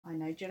I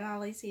know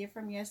Janali's here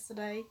from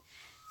yesterday.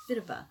 Bit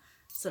of a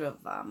sort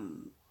of,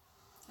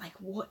 like,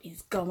 what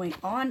is going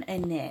on,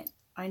 Annette?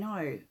 I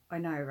know,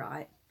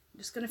 right? I'm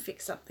just going to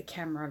fix up the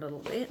camera a little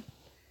bit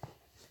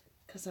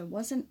because I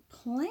wasn't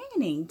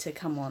planning to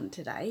come on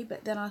today,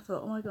 but then I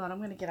thought, oh my God, I'm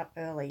going to get up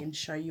early and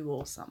show you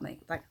all something.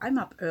 Like, I'm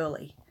up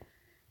early.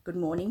 Good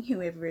morning,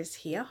 whoever is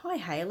here. Hi,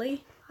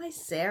 Haley. Hi,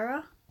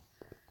 Sarah.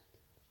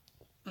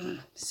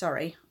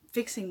 Sorry,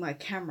 fixing my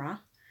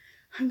camera.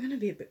 I'm going to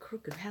be a bit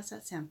crooked. How's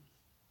that sound?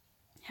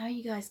 How are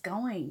you guys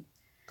going?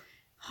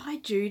 Hi,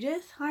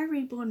 Judith. Hi,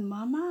 Reborn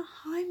Mama.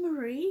 Hi,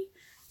 Marie.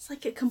 It's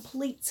like a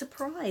complete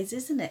surprise,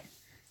 isn't it?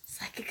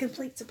 It's like a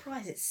complete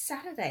surprise. It's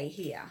Saturday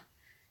here.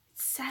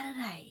 It's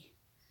Saturday.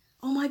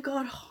 Oh my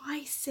God.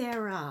 Hi,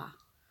 Sarah.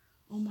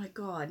 Oh my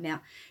God.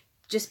 Now,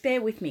 just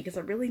bear with me because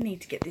I really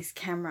need to get this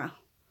camera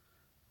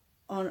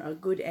on a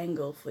good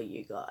angle for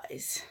you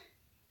guys.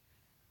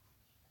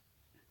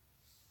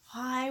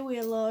 Hi,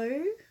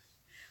 Willow.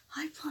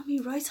 Hi, Plummy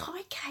Rose.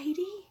 Hi,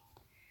 Katie.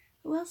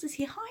 Who else is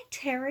here? Hi,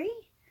 Terry.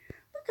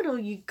 Look at all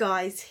you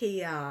guys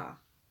here.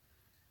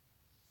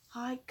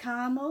 Hi,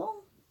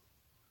 Carmel.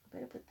 I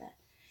better put that.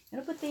 I'm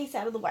going to put these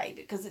out of the way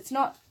because it's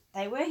not,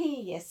 they were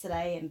here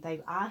yesterday and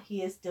they are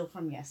here still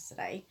from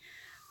yesterday.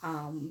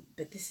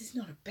 But this is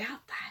not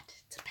about that.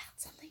 It's about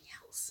something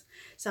else.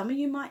 Some of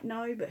you might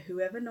know, but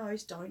whoever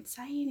knows, don't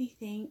say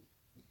anything.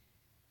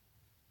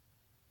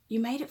 You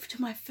made it to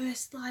my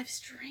first live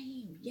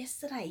stream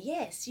yesterday.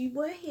 Yes, you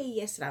were here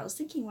yesterday. I was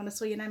thinking when I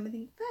saw your name, I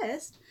think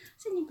first.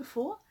 I've seen you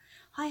before.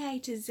 Hi, A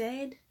to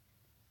Z.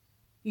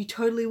 You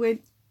totally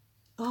went,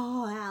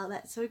 oh, wow,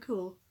 that's so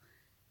cool.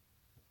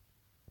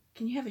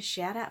 Can you have a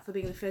shout out for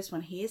being the first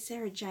one here?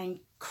 Sarah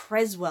Jane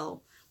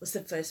Creswell was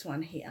the first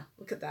one here.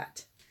 Look at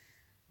that.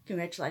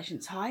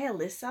 Congratulations. Hi,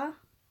 Alyssa.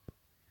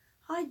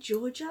 Hi,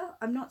 Georgia.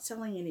 I'm not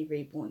selling any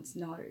Reborns.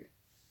 No,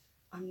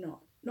 I'm not.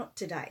 Not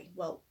today.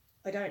 Well,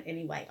 I don't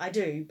anyway. I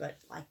do, but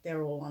like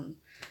they're all on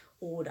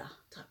order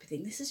type of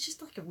thing. This is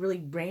just like a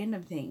really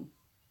random thing.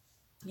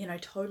 You know,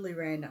 totally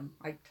random.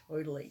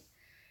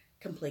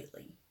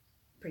 Completely,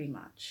 pretty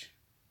much.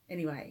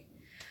 Anyway,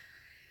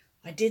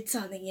 I did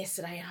something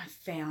yesterday and I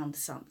found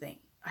something.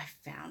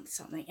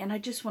 And I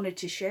just wanted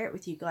to share it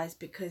with you guys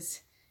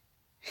because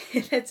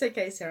that's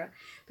okay, Sarah,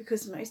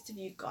 because most of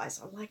you guys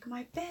are like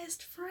my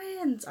best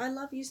friends. I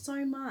love you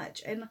so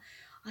much. And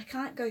I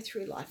can't go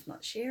through life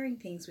not sharing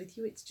things with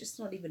you. It's just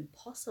not even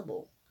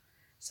possible.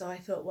 So I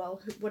thought,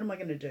 well, what am I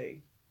going to do?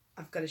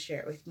 I've got to share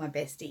it with my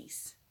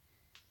besties.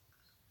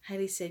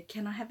 Haley said,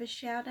 can I have a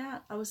shout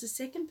out? I was the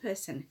second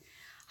person.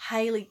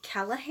 Haley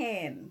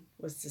Callahan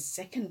was the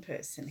second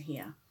person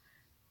here.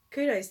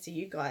 Kudos to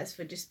you guys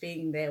for just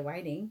being there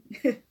waiting.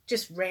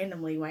 Just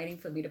randomly waiting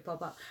for me to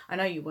pop up. I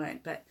know you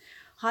weren't, but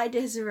hi,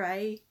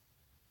 Desiree.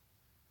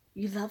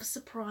 You love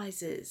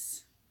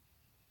surprises.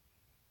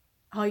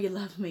 Oh, you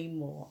love me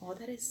more. Oh,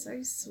 that is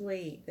so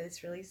sweet.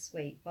 That's really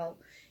sweet. Well,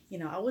 you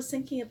know, I was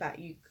thinking about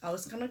you. I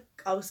was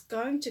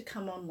going to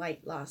come on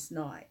late last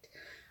night.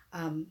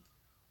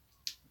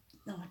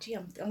 Oh, gee,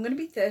 I'm going to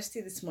be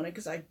thirsty this morning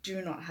because I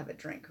do not have a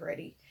drink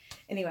ready.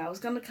 Anyway, I was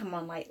going to come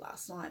on late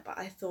last night, but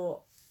I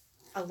thought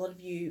a lot of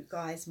you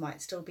guys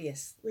might still be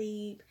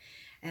asleep,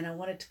 and I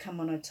wanted to come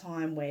on a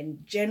time when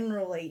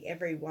generally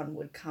everyone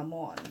would come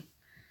on.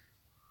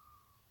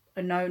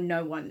 I know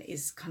no one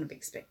is kind of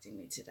expecting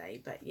me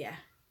today, but yeah.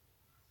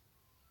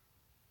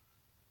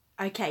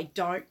 Okay,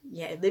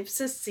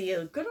 lips are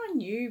sealed. Good on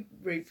you,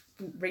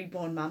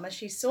 Reborn Mama.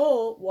 She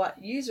saw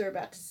what yous are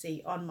about to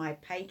see on my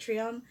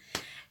Patreon.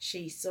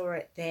 She saw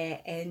it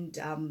there, and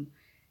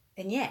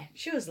yeah,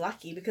 she was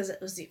lucky because it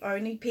was the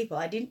only people.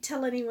 I didn't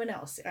tell anyone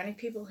else. The only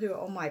people who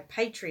are on my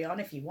Patreon.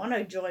 If you want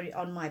to join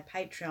on my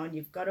Patreon,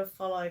 you've got to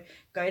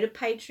go to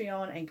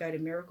Patreon and go to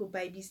Miracle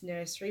Babies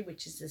Nursery,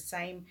 which is the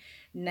same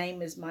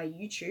name as my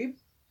YouTube,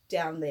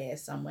 down there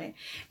somewhere.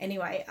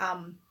 Anyway,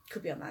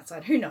 could be on that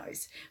side. Who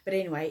knows? But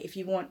anyway, if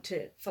you want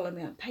to follow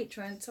me on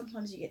Patreon,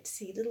 sometimes you get to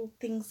see little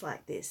things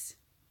like this.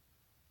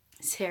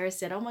 Sarah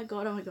said, oh my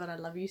God, I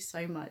love you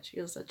so much.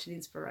 You're such an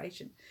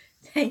inspiration.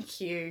 Thank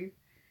you.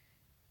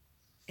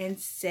 And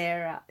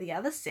Sarah, the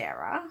other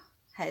Sarah,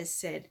 has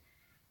said,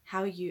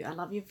 how are you? I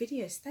love your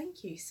videos.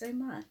 Thank you so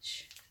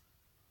much.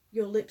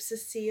 Your lips are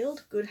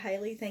sealed. Good,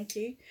 Haley. Thank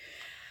you.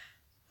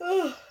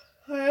 Oh,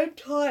 I am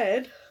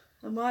tired.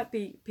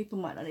 People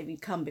might not even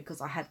come because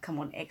I had come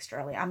on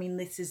extra early. I mean,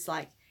 this is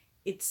like,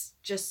 it's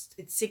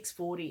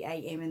 6:40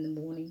 a.m. in the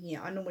morning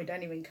here. I normally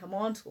don't even come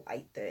on till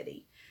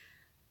 8:30.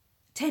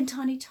 10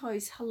 Tiny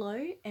Toes,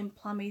 hello. And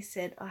Plummy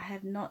said, I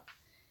have not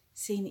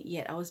seen it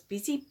yet. I was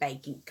busy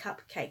baking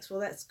cupcakes. Well,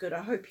 that's good.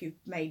 I hope you've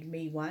made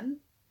me one.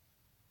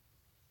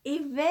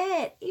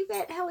 Yvette,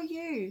 how are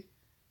you?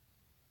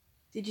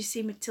 Did you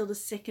see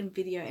Matilda's second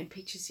video and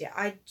pictures? Yeah,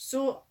 I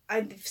saw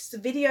the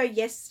video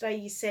yesterday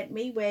you sent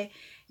me where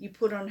you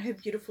put on her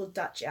beautiful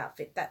Dutch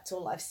outfit. That's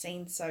all I've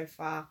seen so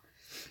far.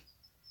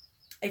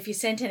 If you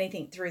sent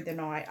anything through the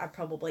night, I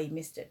probably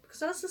missed it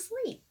because I was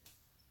asleep.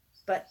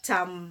 But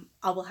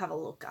I will have a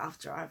look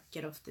after I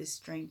get off this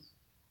stream.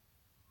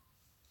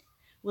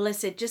 Willow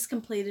said, just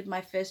completed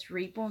my first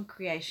Reborn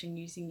creation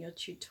using your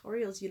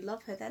tutorials. You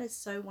love her. That is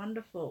so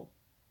wonderful.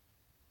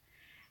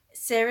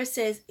 Sarah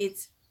says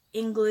it's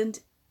England.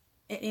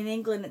 In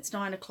England, it's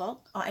 9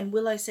 o'clock. Oh, and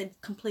Willow said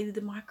completed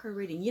the micro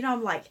reading. You know,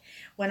 I'm like,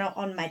 when I'm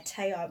on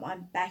Mateo,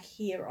 I'm back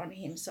here on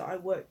him. So I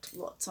worked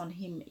lots on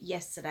him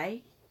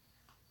yesterday.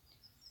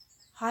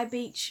 Hi,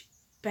 Beach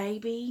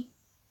Baby.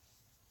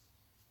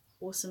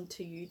 Awesome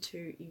to you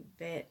too,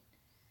 Yvette.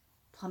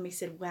 Plummy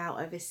said, wow,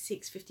 over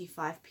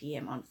 6:55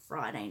 p.m. on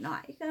Friday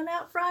night. You going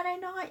out Friday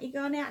night? You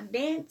going out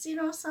dancing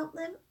or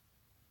something?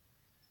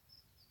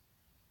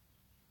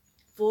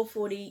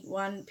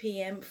 4:41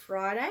 p.m.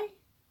 Friday.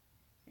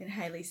 And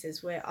Haley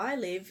says, where I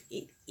live,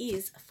 it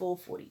is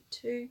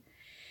 4:42.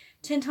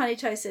 10 Tiny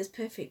Toe says,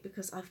 perfect,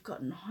 because I've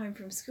gotten home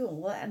from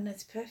school. Well, and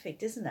that's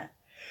perfect, isn't it?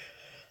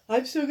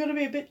 I'm still going to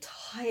be a bit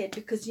tired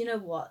because you know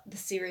what? The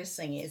serious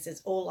thing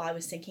is all I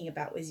was thinking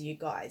about was you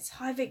guys.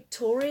 Hi,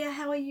 Victoria.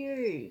 How are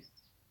you?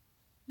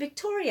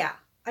 Victoria,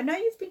 I know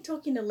you've been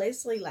talking to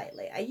Leslie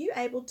lately. Are you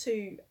able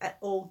to at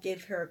all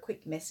give her a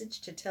quick message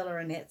to tell her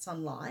Annette's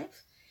on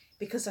live?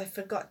 Because I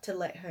forgot to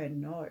let her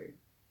know.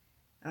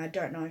 I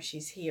don't know if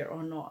she's here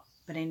or not.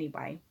 But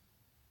anyway.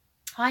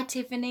 Hi,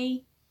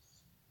 Tiffany.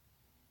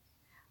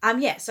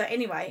 Yeah, so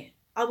anyway,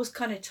 I was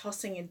kind of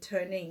tossing and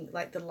turning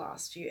like the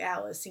last few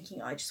hours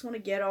thinking, I just want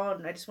to get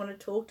on. I just want to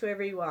talk to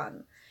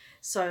everyone.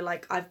 So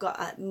like I've got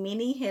a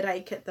mini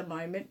headache at the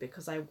moment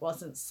because I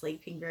wasn't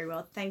sleeping very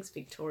well. Thanks,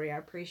 Victoria. I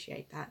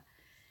appreciate that.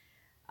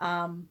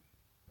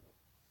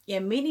 Yeah,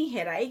 mini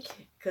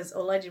headache because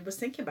all I did was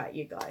think about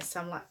you guys. So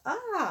I'm like,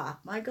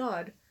 my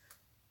God.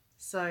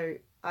 So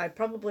I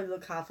probably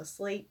look half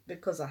asleep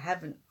because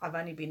I've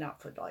only been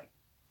up for like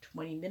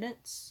 20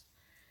 minutes.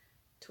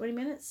 20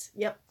 minutes?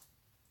 Yep.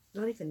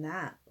 Not even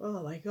that.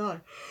 Oh my God.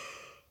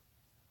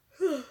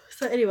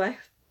 So anyway,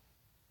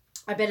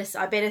 I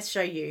better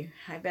show you.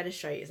 So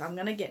I'm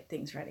going to get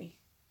things ready.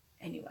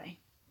 Anyway,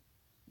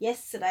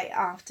 yesterday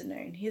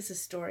afternoon, here's a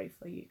story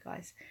for you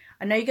guys.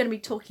 I know you're going to be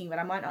talking, but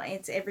I might not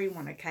answer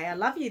everyone, okay? I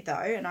love you though,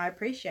 and I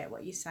appreciate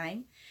what you're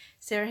saying.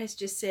 Sarah has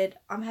just said,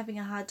 I'm having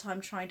a hard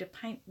time trying to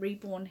paint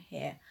Reborn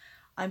hair.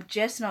 I'm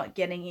just not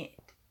getting it.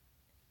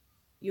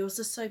 Yours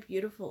are so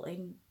beautiful.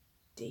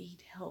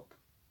 Indeed, help.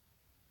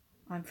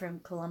 I'm from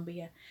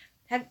Colombia.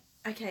 I've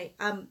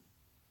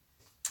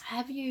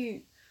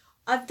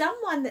done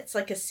one that's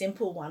like a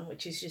simple one,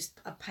 which is just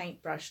a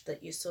paintbrush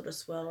that you sort of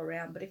swirl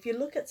around. But if you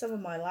look at some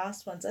of my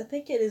last ones, I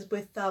think it is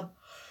with, when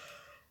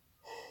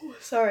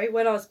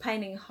I was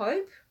painting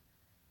Hope,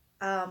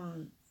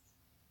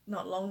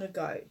 not long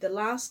ago,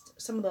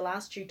 some of the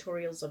last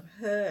tutorials of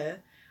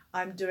her,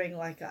 I'm doing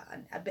like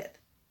a bit,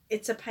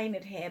 it's a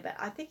painted hair, but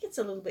I think it's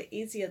a little bit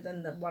easier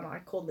than the one I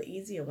call the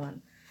easier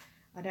one.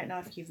 I don't know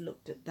if you've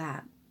looked at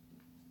that.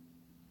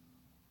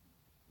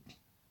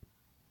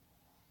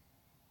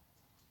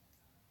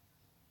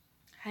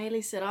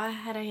 Haley said, I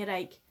had a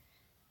headache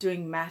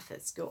doing math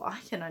at school. I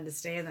can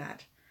understand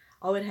that.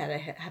 I would have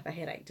a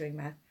headache doing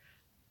math.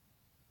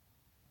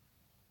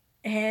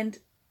 And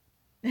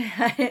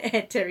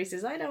Terry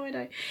says, I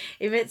know.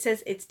 Yvette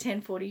says it's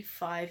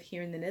 10:45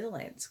 here in the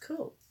Netherlands.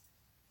 Cool.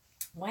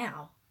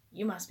 Wow.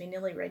 You must be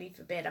nearly ready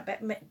for bed. I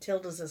bet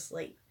Matilda's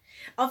asleep.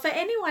 Oh, for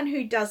anyone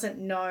who doesn't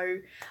know,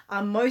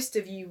 most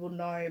of you will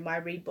know my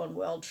Reborn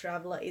World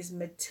Traveller is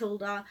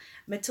Matilda.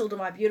 Matilda,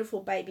 my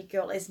beautiful baby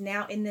girl, is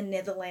now in the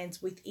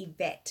Netherlands with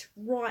Yvette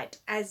right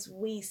as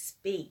we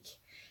speak.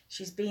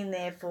 She's been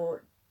there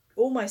for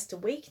almost a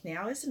week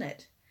now, isn't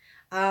it?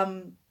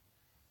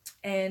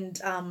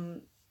 It's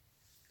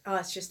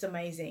just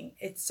amazing.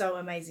 It's so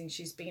amazing.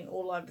 She's been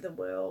all over the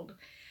world.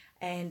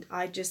 And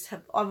I've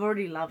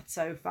already loved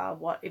so far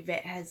what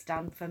Yvette has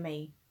done for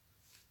me.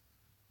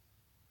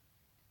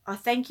 Oh,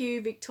 thank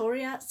you,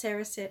 Victoria.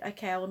 Sarah said,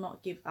 okay, I will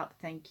not give up.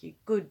 Thank you.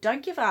 Good.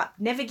 Don't give up.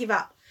 Never give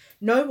up.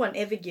 No one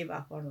ever give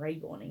up on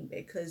reborning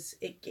because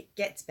it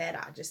gets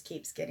better. It just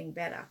keeps getting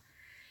better.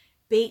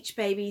 Beach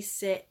Baby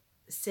said,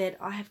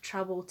 I have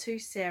trouble too,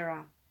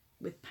 Sarah,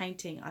 with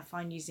painting. I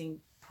find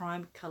using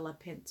prime color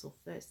pencil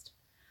first.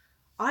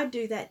 I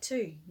do that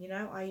too. You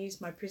know, I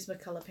use my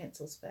Prismacolor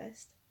pencils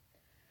first.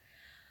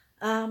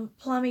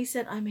 Plummy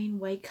said,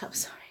 wake up.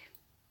 Sorry.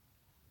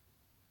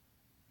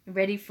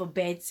 Ready for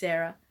bed,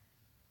 Sarah?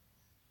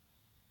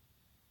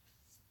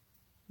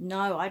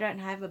 No, I don't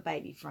have a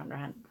baby for under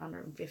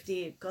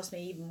 150. It cost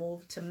me even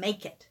more to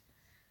make it.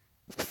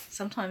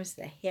 Sometimes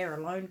the hair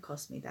alone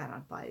costs me that. I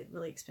buy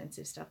really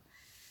expensive stuff.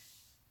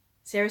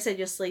 Sarah said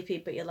you're sleepy,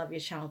 but you love your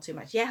channel too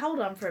much. Yeah,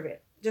 hold on for a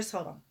bit. Just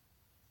hold on.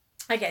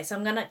 Okay, so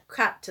I'm going to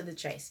cut to the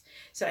chase.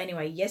 So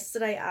anyway,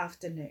 yesterday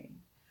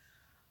afternoon,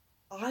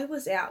 I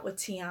was out with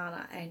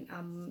Tiana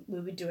and we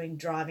were doing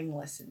driving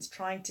lessons,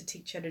 trying to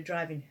teach her to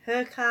drive in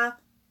her car,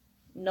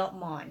 not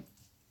mine.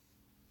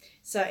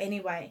 So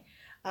anyway,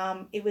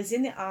 it was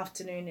in the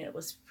afternoon and it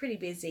was pretty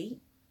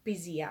busy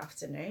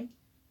afternoon.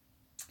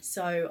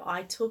 So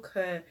I took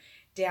her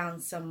down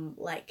some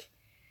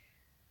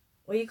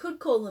you could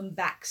call them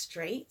back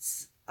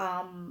streets.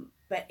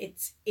 but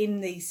it's in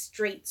these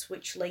streets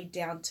which lead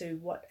down to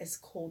what is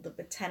called the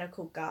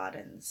Botanical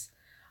Gardens.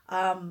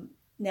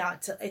 Now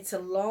it's a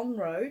long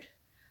road,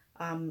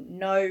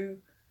 no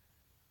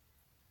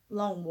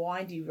long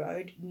windy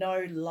road,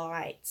 no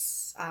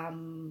lights,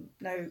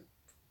 no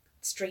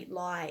street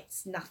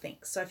lights, nothing.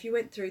 So if you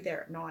went through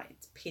there at night,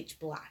 it's pitch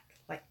black,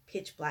 like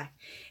pitch black.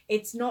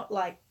 It's not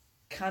like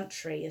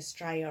country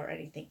Australia or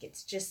anything.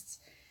 It's just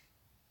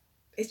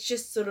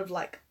sort of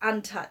like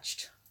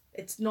untouched.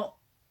 It's not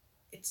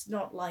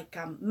like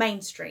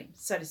mainstream,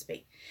 so to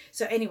speak.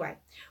 So anyway,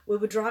 we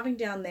were driving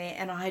down there,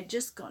 and I had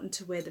just gotten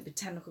to where the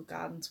Botanical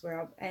Gardens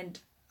were, and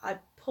I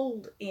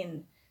pulled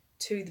in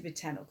to the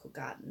Botanical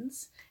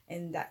Gardens,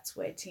 and that's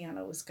where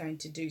Tiana was going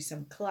to do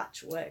some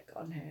clutch work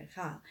on her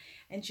car.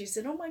 And she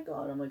said, oh my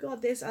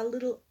God, there's a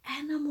little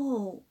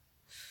animal.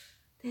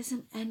 There's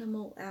an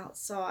animal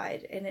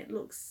outside, and it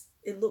looks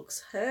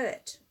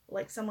hurt,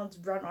 like someone's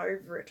run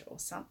over it or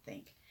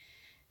something.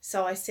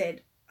 So I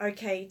said,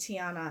 okay,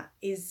 Tiana,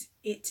 is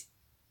it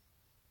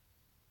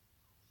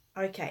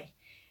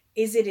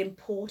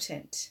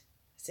important?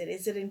 I said,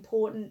 is it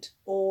important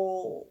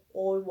or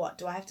what?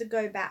 Do I have to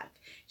go back?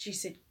 She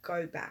said,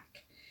 go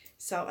back.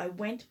 So I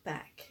went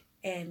back,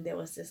 and there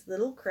was this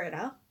little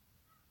critter,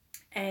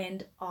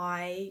 and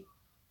I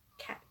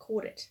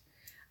caught it.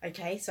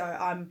 Okay, so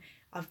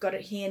I've got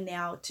it here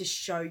now to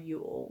show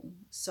you all.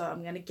 So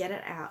I'm going to get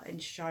it out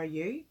and show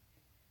you.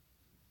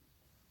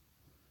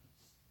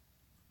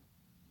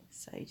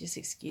 So just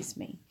excuse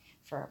me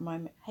for a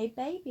moment. Hey,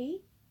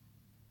 baby.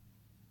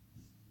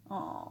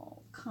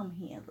 Oh, come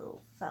here,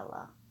 little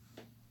fella.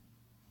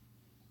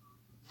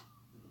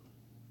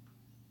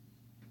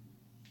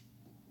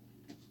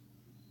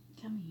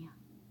 Come here.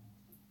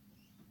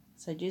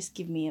 So just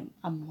give me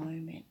a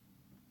moment.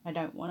 I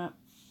don't want to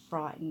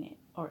frighten it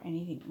or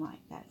anything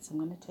like that. So I'm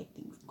going to take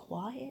things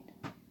quiet.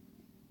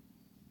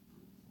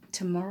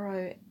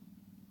 Tomorrow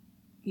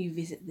you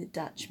visit the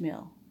Dutch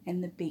mill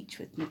and the beach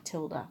with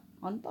Matilda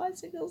on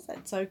bicycles.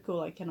 That's so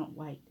cool. I cannot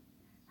wait.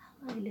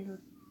 Hello, little.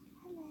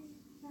 Hello.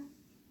 Hello.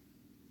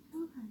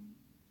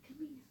 Come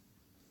here.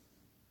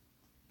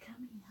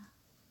 Come here.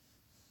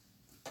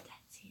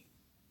 That's it.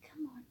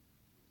 Come on.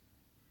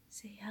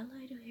 Say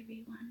hello to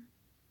everyone.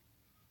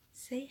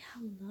 Say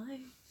hello.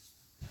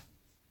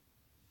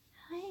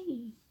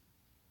 Hey.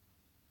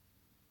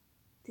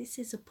 This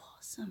is a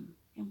possum,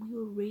 and we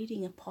were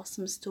reading a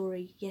possum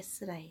story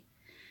yesterday.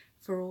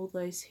 For all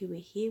those who were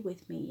here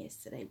with me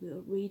yesterday, we were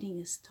reading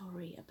a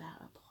story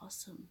about a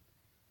possum.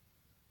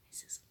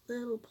 This is a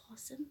little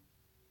possum.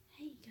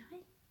 Hey, guy.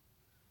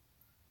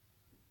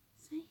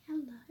 Say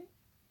hello.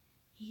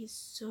 He is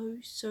so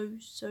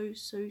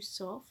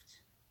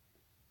soft.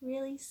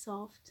 Really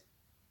soft.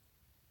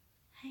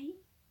 Hey.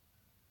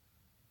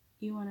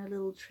 You want a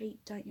little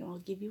treat, don't you? I'll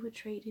give you a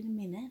treat in a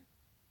minute.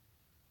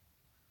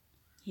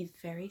 He's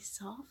very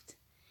soft.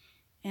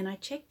 And I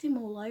checked him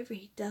all over.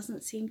 He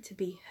doesn't seem to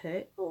be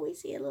hurt. Oh,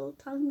 is he a little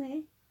tongue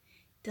there?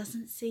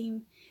 Doesn't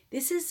seem...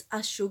 This is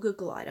a sugar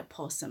glider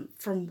possum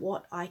from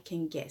what I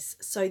can guess.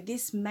 So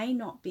this may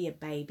not be a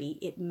baby.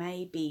 It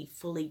may be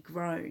fully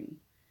grown.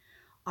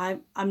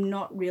 I'm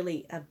not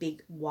really a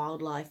big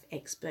wildlife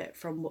expert,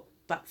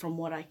 but from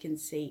what I can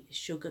see,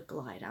 sugar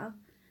glider.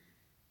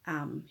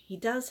 He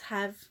does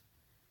have,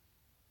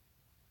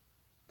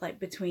 like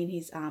between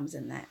his arms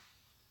and that,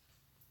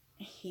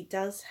 he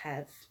does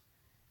have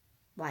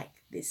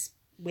like this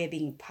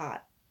webbing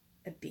part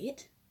a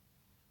bit.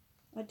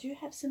 I do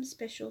have some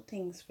special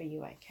things for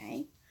you,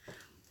 okay?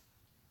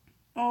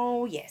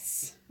 Oh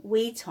yes,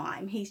 wee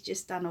time. He's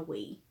just done a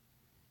wee.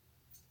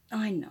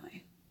 I know.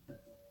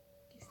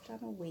 Just done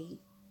a wee.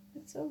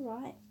 It's all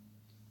right.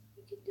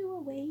 You can do a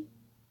wee.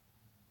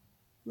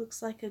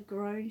 Looks like a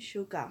grown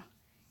sugar.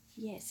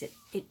 Yes,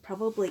 it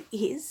probably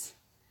is.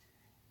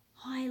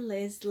 Hi,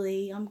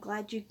 Leslie. I'm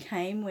glad you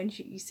came when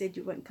you said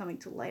you weren't coming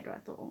till later. I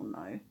thought, oh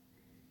no.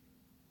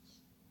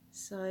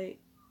 So,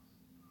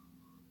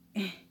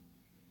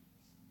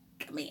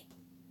 come here.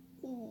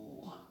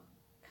 Ooh,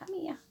 come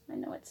here. I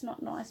know it's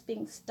not nice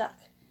being stuck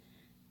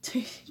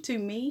to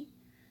me.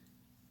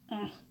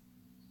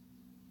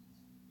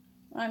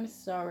 I'm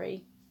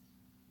sorry.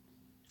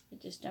 I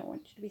just don't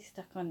want you to be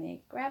stuck on there.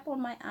 Grab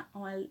on my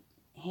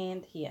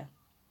hand here.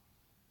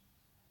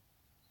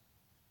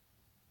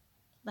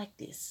 Like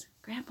this.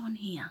 Grab on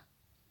here.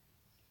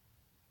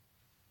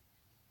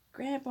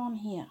 Grab on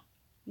here.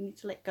 You need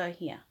to let go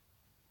here.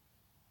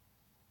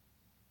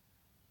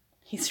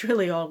 He's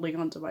really holding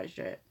onto my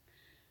shirt.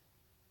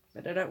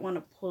 But I don't want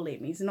to pull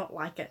him. He's not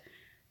like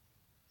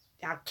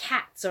our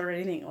cats or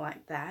anything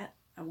like that.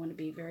 I want to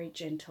be very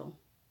gentle.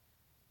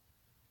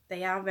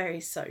 They are very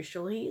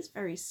social. He is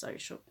very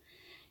social.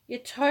 You're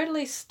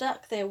totally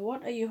stuck there.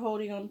 What are you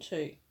holding on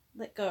to?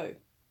 Let go.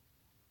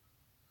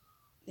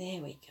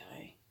 There we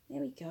go.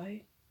 There we go.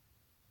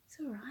 It's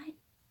all right.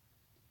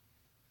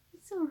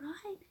 It's all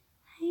right.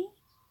 Hey?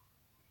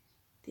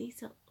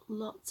 These are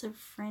lots of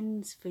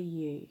friends for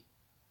you.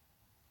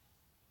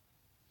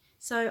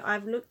 So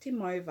I've looked him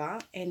over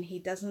and he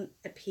doesn't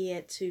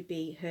appear to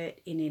be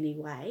hurt in any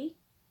way.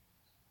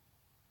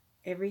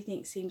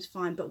 Everything seems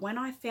fine. But when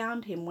I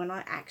found him, when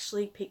I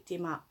actually picked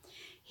him up,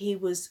 he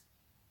was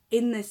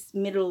in this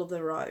middle of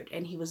the road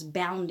and he was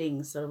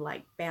bounding, sort of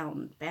like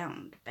bound.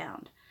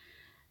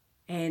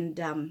 And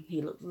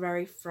he looked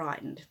very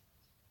frightened.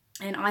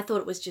 And I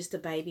thought it was just a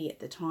baby at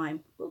the time.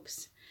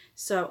 Oops.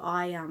 So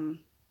I'm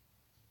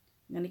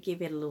going to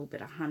give it a little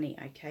bit of honey,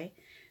 okay?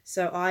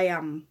 So I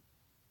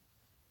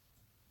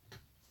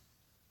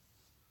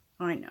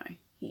know,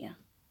 here.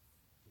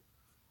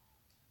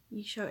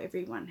 You show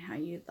everyone how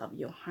you love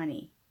your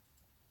honey.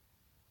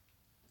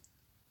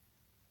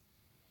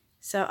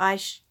 So I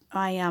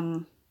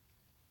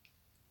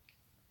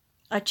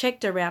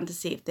checked around to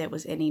see if there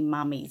was any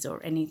mummies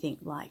or anything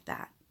like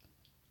that.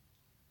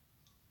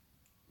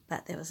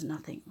 But there was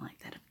nothing like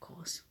that, of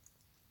course.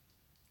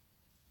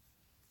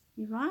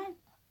 You right?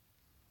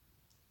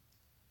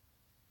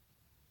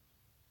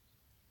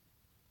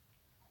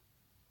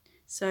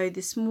 So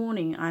this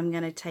morning I'm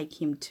going to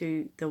take him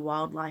to the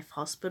wildlife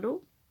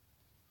hospital.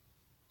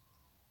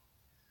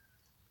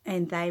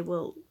 And they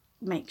will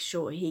make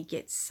sure he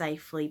gets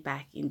safely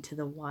back into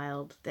the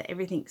wild, that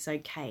everything's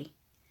okay.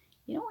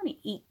 You don't want to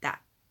eat that.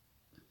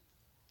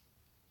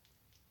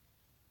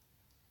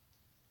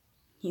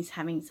 He's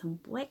having some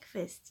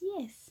breakfast,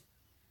 yes.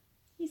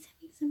 He's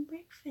having some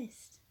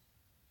breakfast.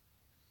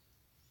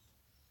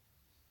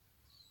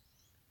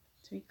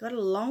 So he's got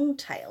a long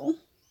tail.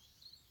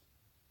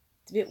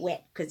 It's a bit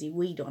wet because he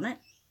weed on it.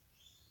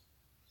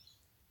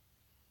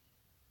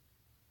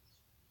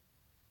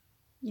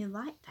 You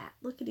like that?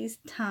 Look at his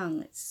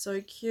tongue. It's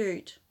so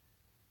cute.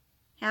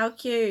 How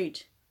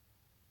cute.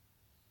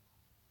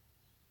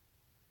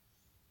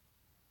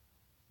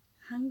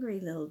 Hungry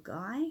little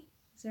guy.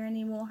 Is there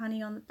any more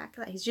honey on the back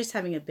of that? He's just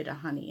having a bit of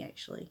honey,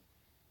 actually.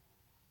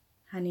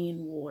 Honey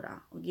and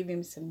water. I'll give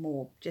him some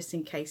more just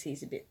in case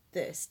he's a bit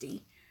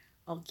thirsty.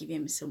 I'll give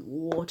him some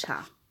water.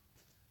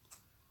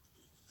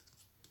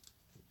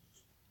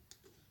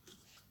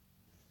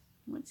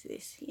 What's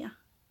this here?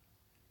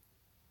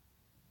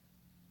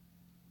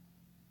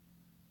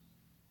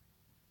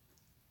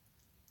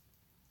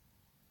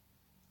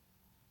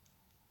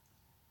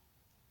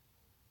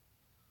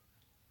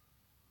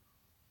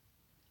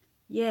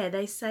 Yeah,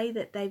 they say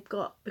that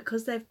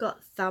because they've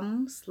got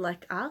thumbs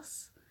like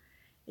us,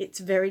 it's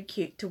very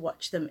cute to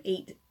watch them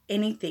eat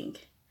anything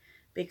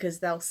because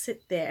they'll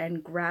sit there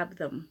and grab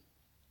them.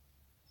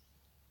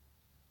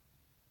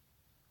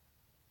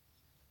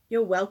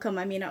 You're welcome.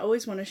 I mean, I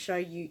always want to show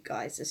you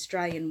guys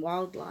Australian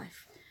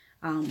wildlife,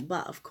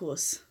 but of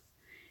course,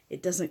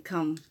 it doesn't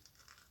come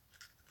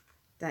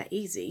that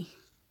easy.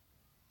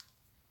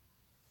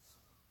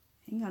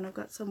 Hang on, I've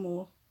got some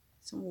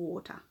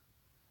water.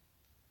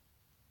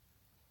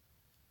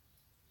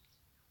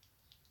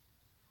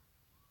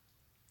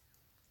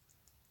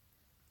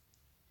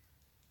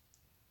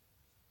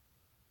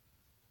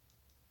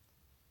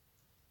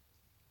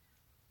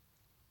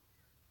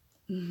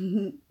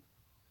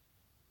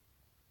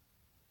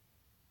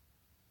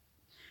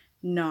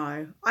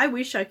 No, I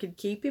wish I could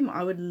keep him.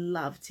 I would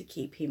love to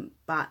keep him,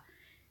 but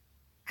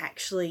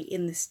actually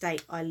in the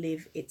state I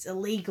live, it's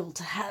illegal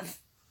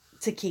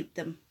to keep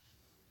them.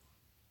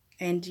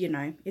 And, you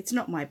know, it's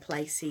not my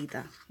place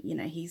either. You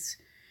know, he's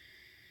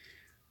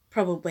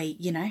probably,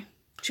 you know,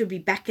 should be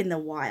back in the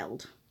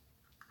wild,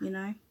 you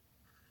know.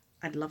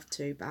 I'd love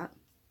to, but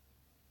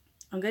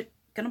I'm going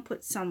to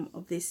put some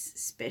of this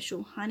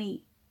special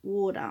honey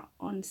water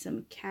on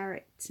some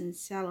carrots and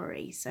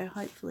celery. So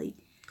hopefully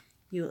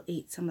you'll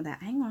eat some of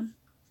that. Hang on.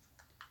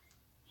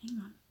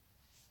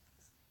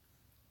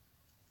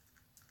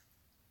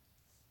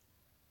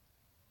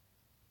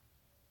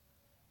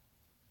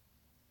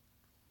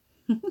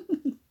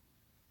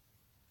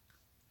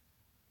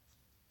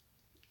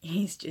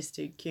 He's just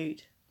too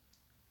cute.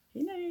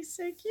 You know, he's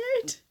so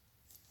cute.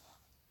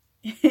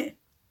 I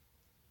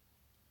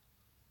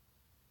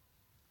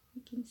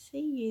can see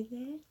you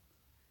there.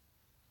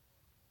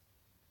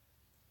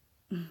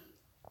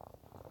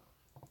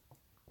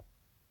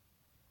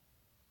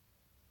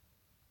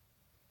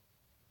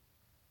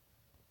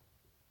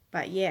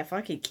 But yeah, if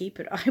I could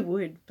keep it, I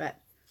would. But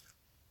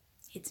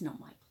it's not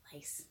my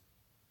place,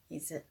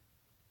 is it?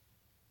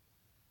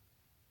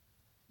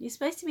 You're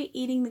supposed to be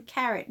eating the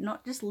carrot,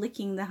 not just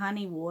licking the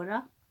honey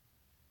water.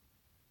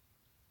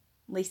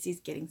 At least he's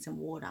getting some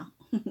water.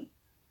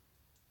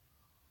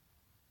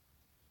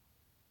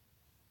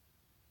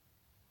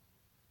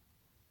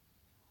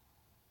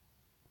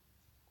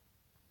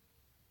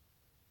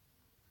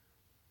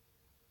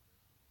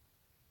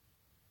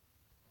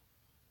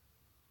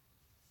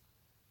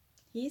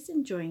 He is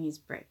enjoying his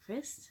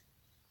breakfast.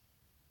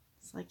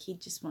 It's like he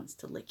just wants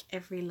to lick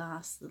every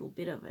last little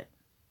bit of it.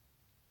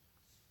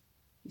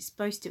 You're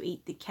supposed to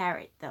eat the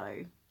carrot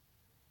though.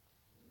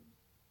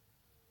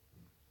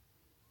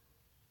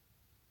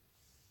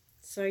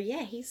 So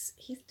yeah, he's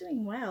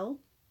doing well.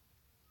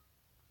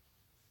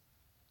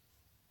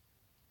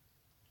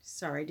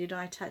 Sorry, did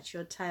I touch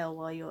your tail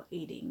while you're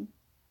eating?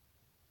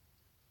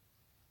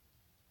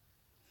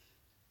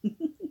 Look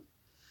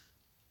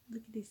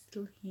at his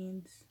little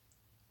hands.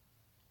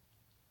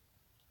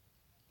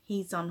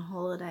 He's on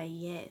holiday,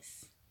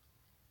 yes.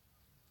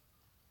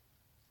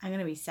 I'm going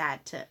to be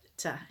sad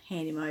to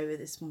hand him over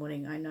this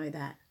morning. I know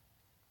that.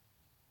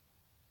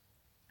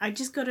 I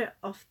just got it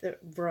off the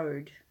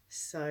road,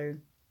 so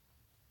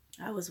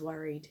I was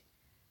worried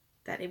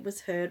that it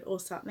was hurt or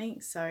something.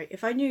 So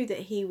if I knew that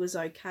he was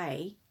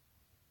okay.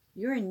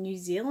 You're in New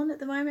Zealand at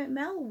the moment,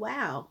 Mel?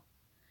 Wow.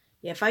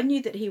 Yeah, if I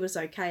knew that he was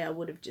okay, I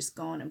would have just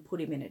gone and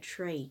put him in a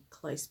tree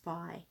close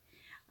by.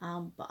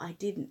 But I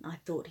didn't. I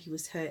thought he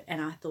was hurt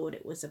and I thought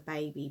it was a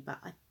baby, but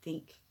I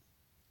think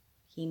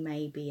he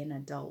may be an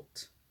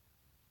adult.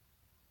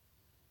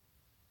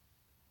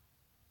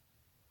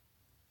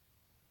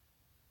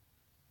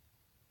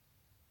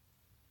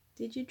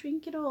 Did you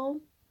drink it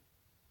all?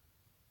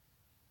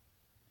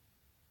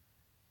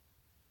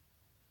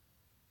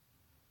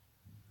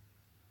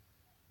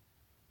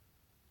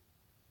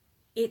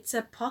 It's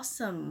a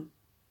possum.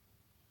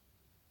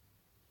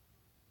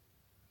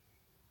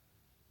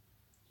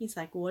 He's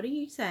like, what are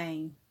you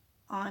saying?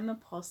 I'm a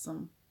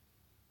possum.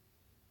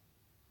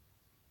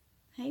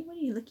 Hey, what are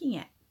you looking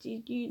at?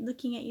 You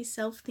looking at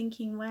yourself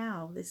thinking,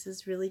 wow, this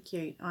is really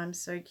cute. I'm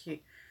so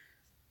cute.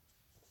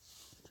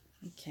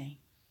 Okay.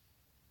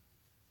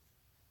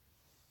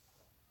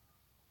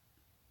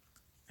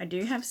 I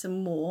do have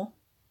some more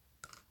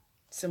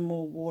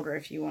water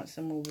if you want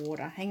some more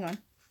water. Hang on.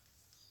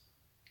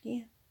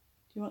 Yeah.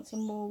 Do you want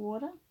some more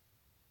water?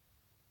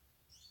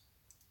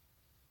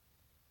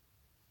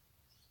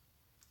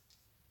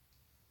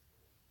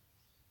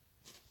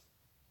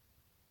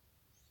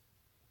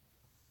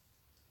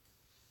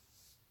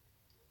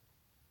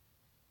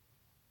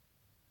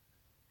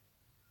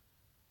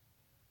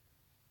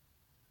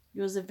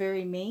 Yours are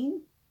very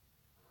mean.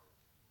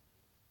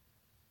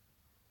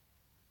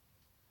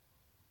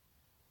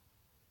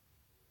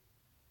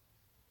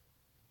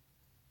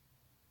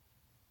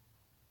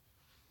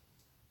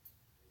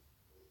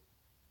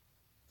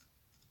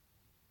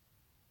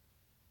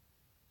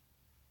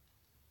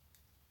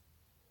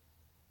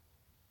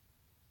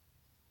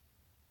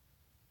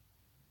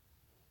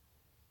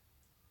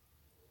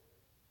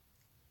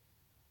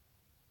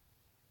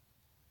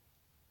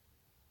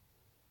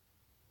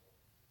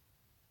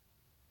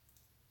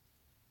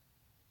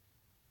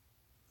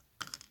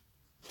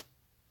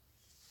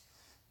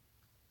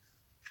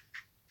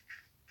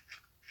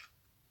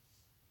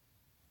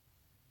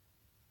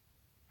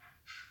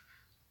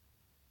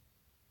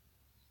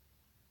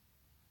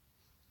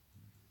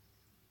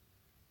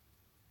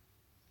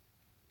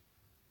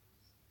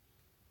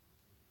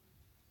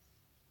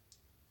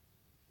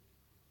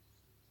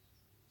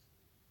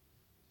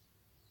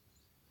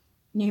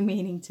 New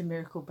meaning to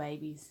miracle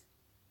babies.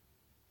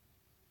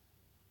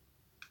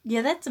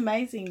 Yeah, that's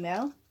amazing,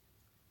 Mel.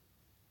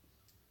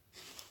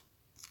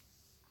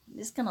 I'm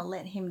just going to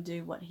let him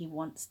do what he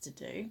wants to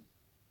do.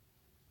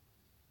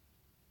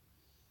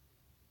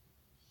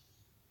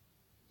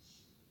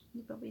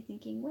 You're probably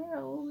thinking, where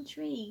are all the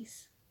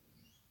trees?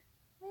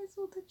 Where's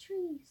all the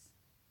trees?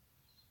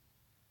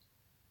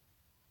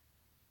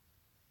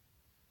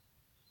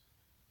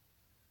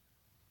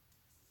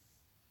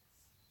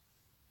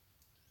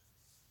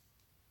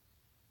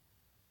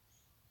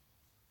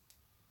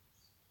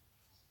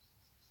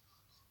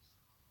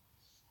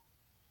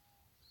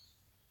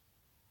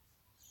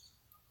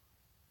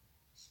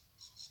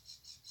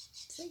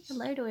 Say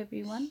hello to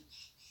everyone.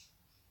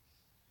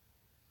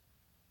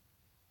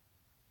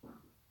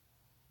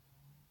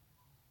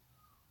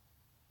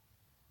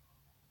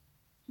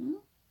 Hmm?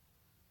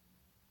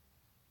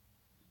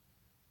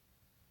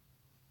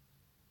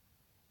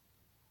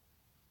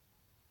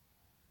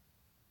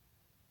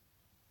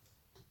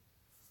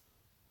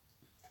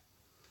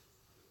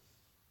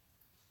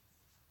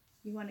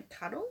 You want to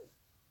cuddle?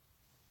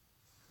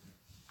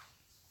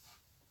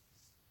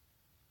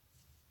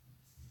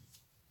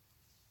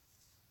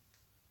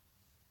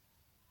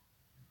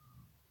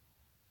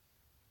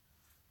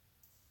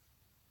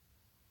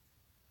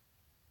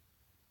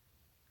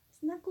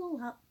 Snuggle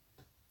up.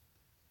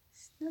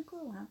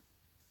 Snuggle up.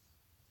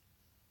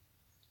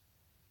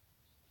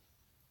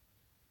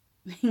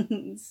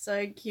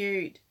 So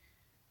cute.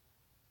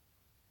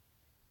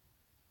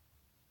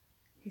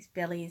 His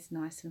belly is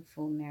nice and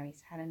full now.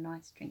 He's had a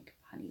nice drink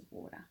of honey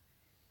water.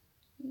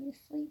 Are you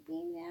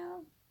sleeping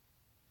now?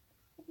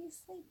 Are you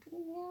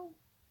sleeping now?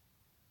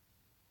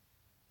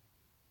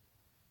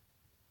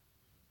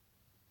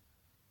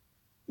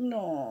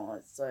 No,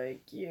 so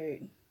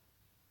cute.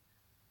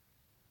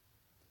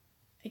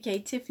 Okay,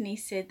 Tiffany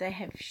said they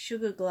have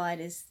sugar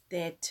gliders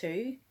there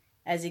too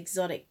as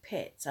exotic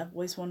pets. I've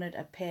always wanted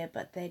a pair,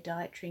 but their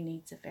dietary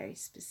needs are very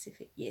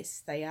specific.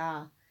 Yes, they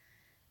are.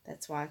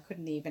 That's why I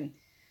couldn't even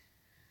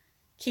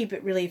keep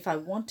it really if I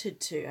wanted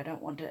to. I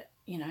don't want to,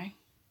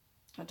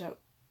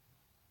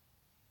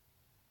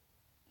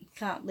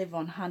 can't live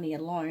on honey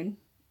alone.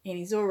 And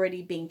he's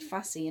already being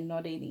fussy and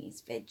not eating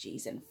his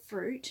veggies and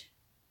fruit.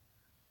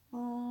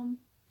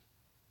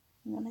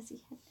 What has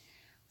he had?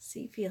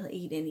 See if he'll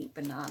eat any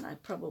banana.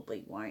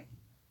 Probably won't.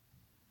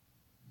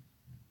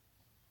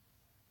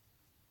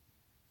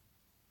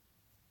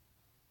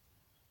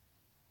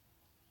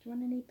 Do you you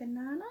want any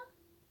banana?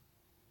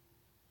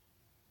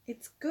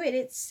 It's good.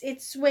 It's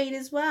sweet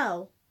as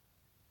well.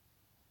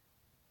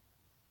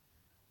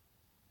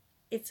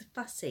 It's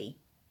fussy.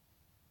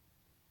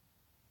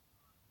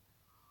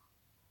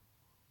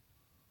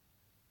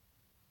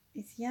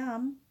 It's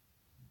yum.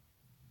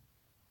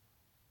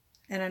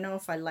 And I know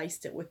if I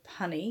laced it with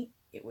honey,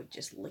 it would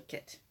just lick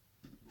it.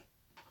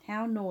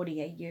 How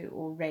naughty are you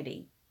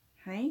already?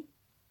 Hey?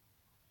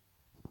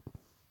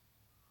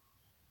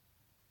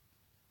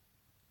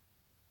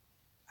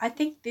 I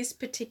think this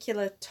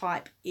particular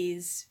type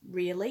is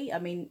really, I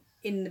mean,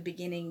 in the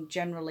beginning,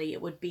 generally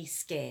it would be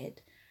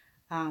scared.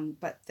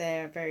 But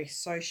they're very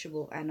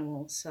sociable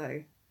animals,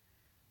 so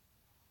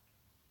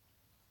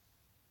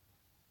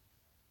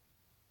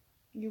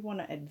you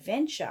want an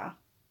adventure,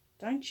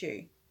 don't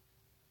you?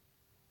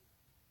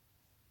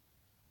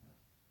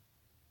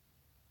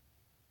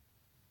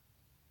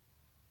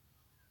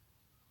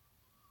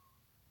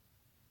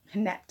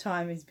 Nap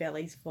time, his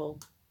belly's full.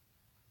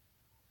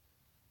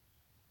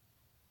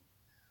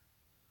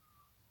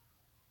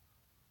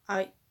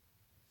 I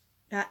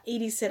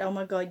Edie said, "Oh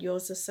my God,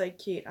 yours are so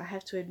cute." I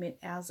have to admit,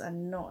 ours are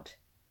not.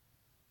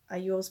 Are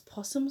yours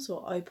possums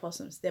or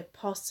opossums? They're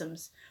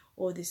possums,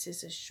 or this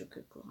is a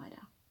sugar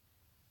glider.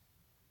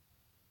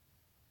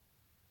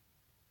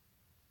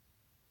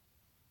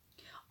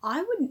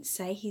 I wouldn't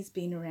say he's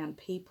been around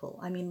people.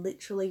 I mean,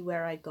 literally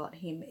where I got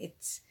him,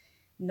 it's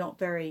not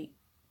very,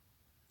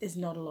 there's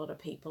not a lot of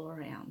people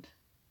around.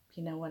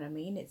 You know what I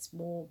mean? It's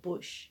more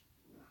bush.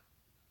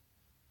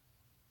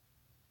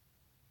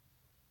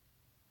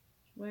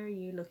 Where are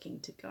you looking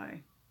to go?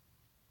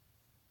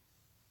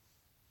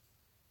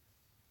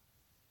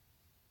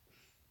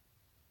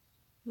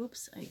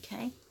 Oops,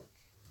 okay.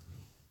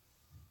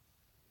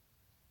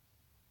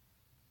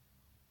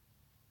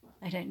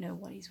 I don't know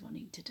what he's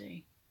wanting to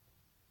do.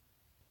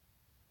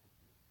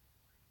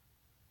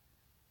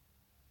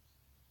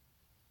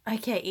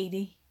 Okay,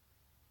 Edie.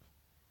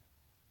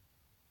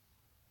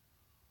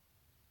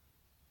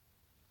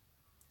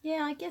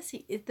 Yeah, I guess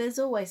there's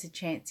always a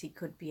chance he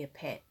could be a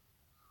pet.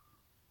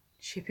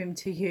 Ship him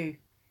to you.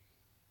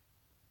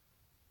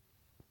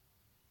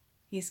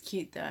 He's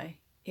cute though.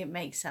 It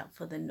makes up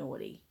for the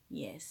naughty.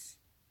 Yes.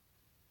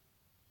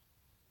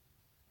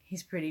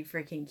 He's pretty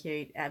freaking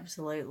cute.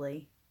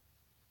 Absolutely.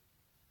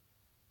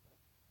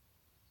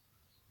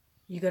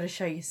 You got to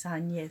show your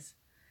son. Yes.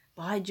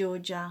 Bye,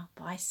 Georgia.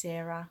 Bye,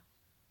 Sarah.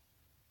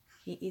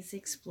 He is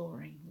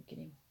exploring. Look at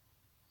him.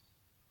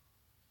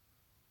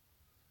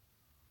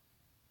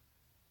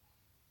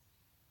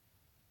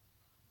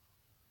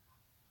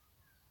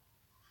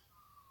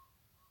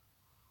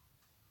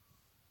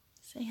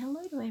 Say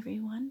hello to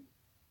everyone.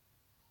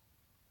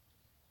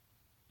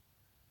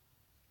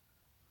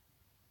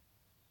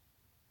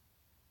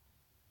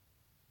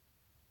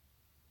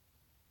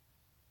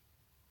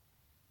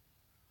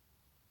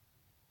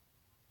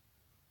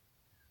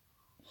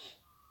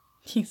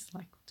 He's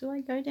like, do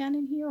I go down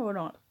in here or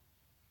not?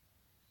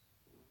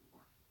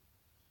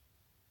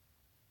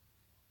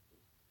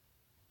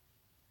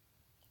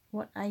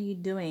 What are you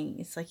doing?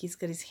 It's like he's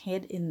got his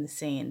head in the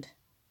sand.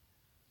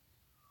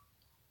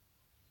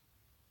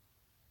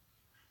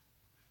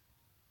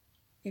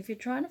 If you're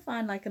trying to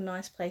find like a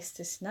nice place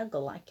to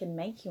snuggle, I can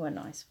make you a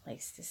nice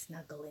place to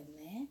snuggle in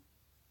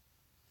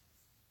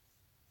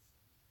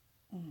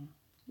there.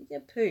 You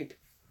get poop.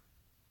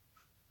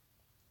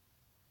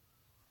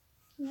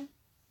 Yeah.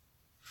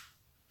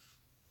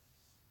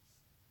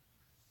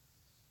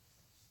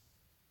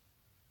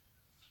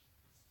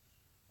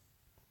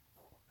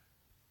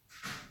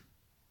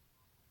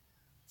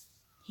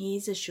 He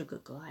is a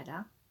sugar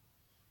glider.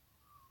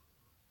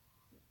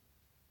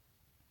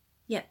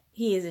 Yep,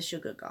 he is a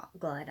sugar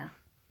glider.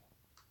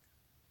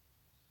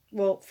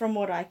 Well, from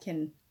what I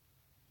can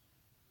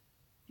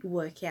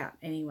work out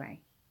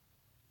anyway.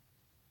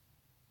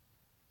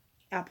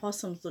 Our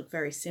possums look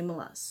very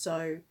similar,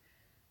 so,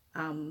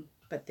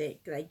 but they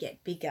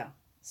get bigger,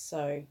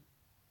 so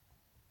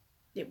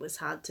it was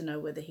hard to know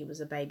whether he was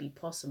a baby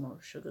possum or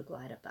a sugar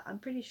glider, but I'm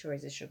pretty sure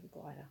he's a sugar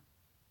glider.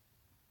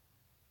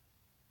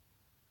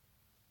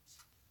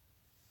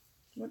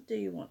 What do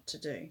you want to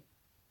do?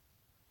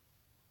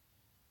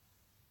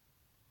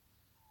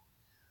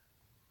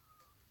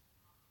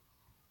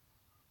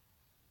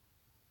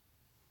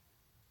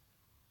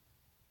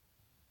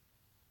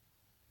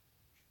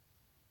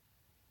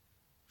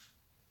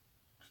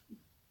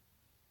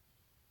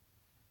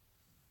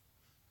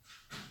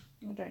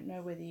 I don't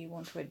know whether you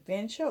want to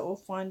adventure or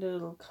find a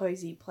little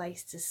cozy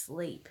place to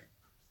sleep.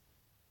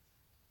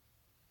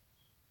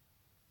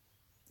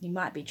 You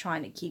might be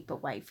trying to keep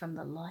away from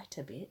the light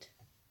a bit.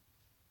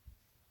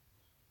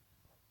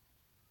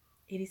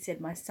 Edie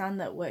said, my son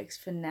that works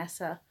for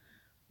NASA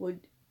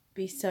would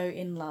be so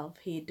in love.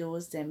 He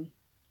adores them.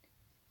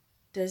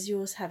 Does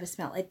yours have a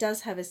smell? It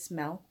does have a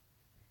smell.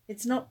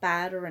 It's not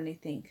bad or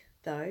anything,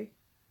 though.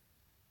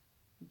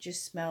 It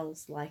just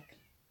smells like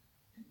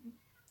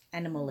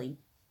animal-y.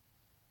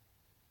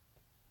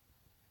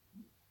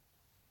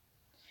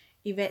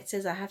 Yvette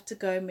says, I have to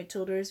go.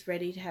 Matilda is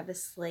ready to have a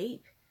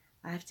sleep.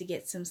 I have to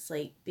get some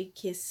sleep. Big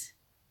kiss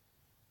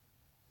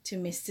to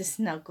Mr.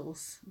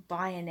 Snuggles.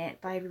 Bye,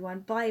 Annette. Bye, everyone.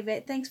 Bye,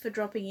 Yvette. Thanks for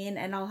dropping in,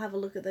 and I'll have a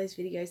look at those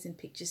videos and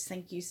pictures.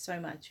 Thank you so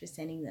much for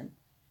sending them.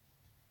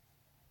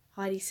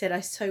 Heidi said,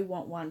 I so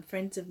want one.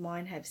 Friends of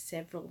mine have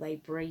several. They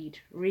breed.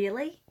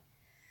 Really?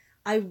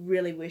 I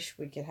really wish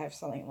we could have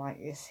something like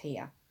this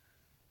here.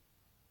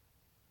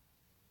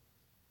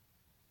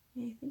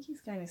 Yeah, I think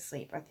he's going to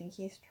sleep. I think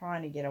he's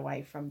trying to get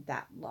away from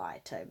that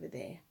light over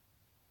there.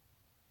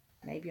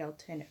 Maybe I'll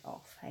turn it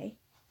off, hey?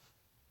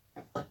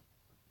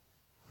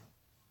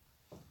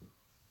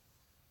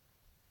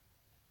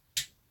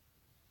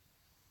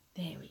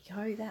 There we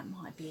go. That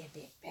might be a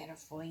bit better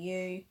for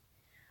you.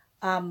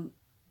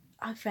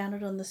 I found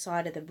it on the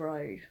side of the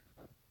road.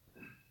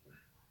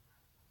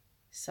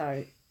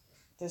 So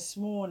this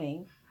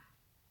morning,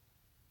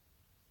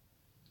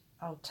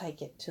 I'll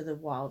take it to the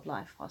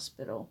wildlife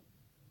hospital.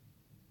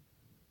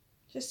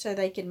 Just so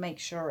they can make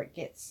sure it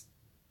gets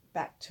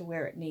back to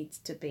where it needs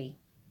to be.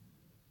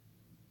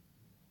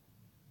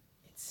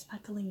 It's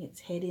snuggling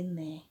its head in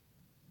there.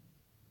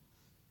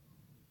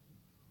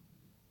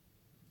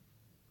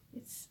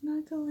 It's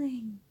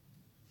snuggling.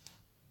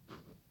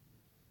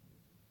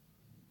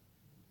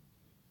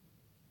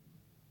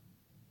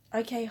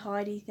 Okay,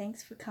 Heidi,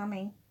 thanks for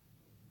coming.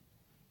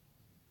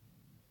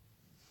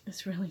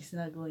 It's really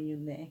snuggling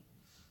in there.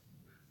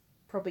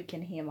 Probably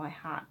can hear my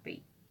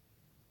heartbeat.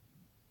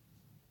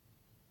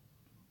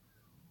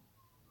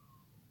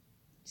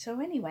 So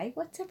anyway,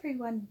 what's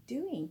everyone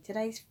doing?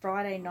 Today's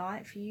Friday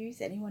night for you. Has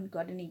anyone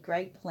got any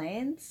great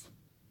plans?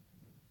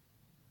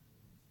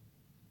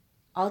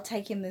 I'll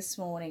take him this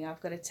morning. I've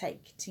got to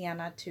take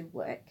Tiana to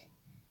work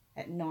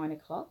at 9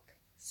 o'clock.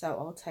 So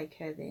I'll take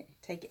her there.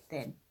 Take it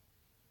then.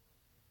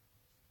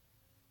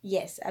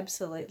 Yes,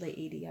 absolutely,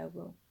 Edie, I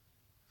will.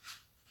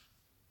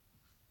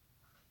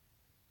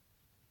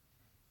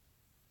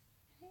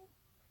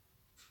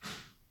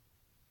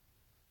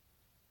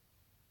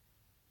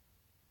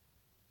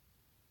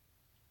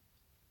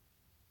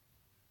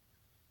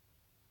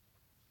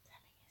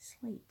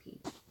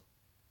 Sleepy.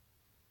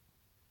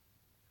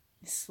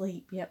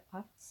 Sleep, yep.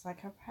 It's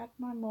like I've had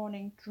my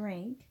morning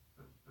drink.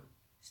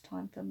 It's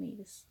time for me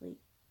to sleep.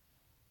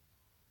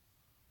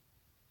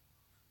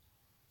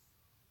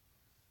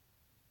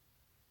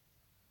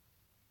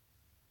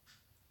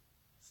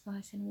 It's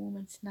nice and warm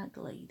and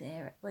snuggly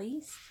there at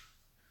least.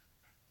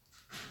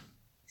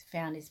 He's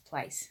found his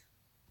place.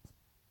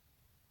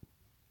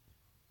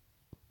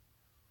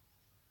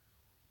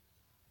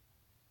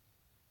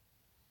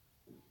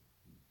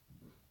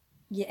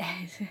 Yeah,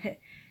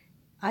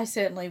 I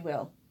certainly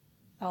will.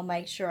 I'll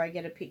make sure I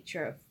get a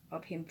picture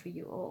of him for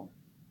you all.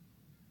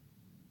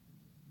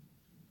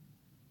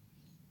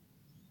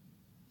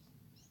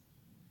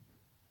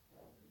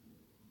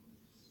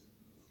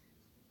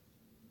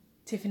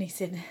 Tiffany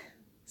said,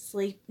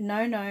 sleep.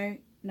 No,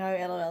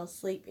 LOL,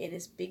 sleep. It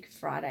is big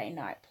Friday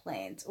night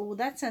plans. Oh,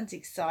 that sounds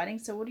exciting.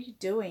 So what are you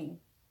doing?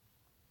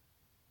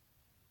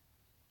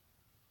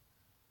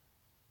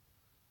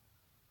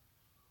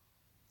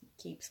 He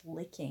keeps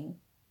licking.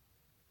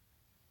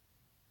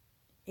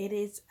 It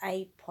is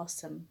a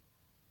possum,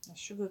 a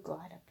sugar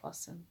glider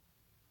possum.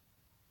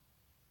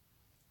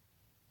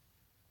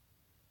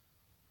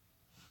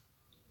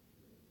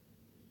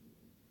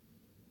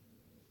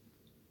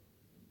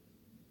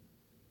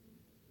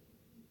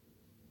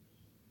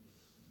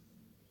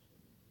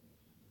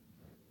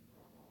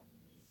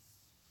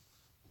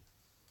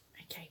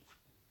 Okay.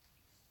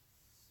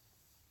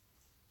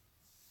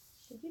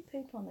 Did you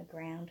poop on the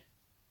ground?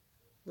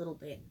 A little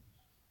bit.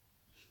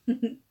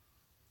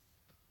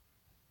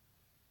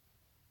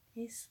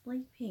 He's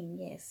sleeping,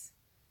 yes.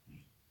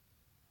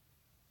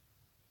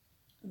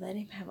 Let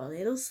him have a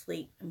little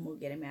sleep and we'll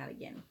get him out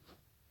again.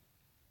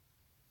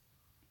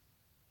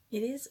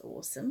 It is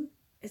awesome.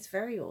 It's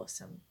very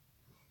awesome.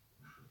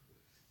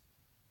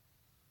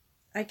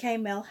 Okay,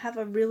 Mel, have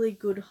a really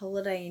good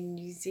holiday in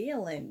New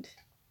Zealand.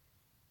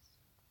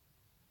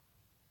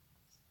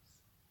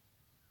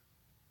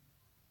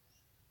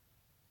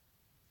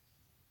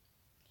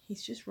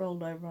 He's just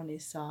rolled over on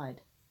his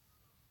side.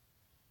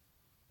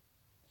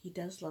 He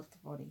does love the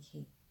body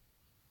heat.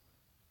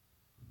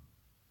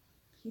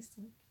 He's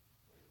like...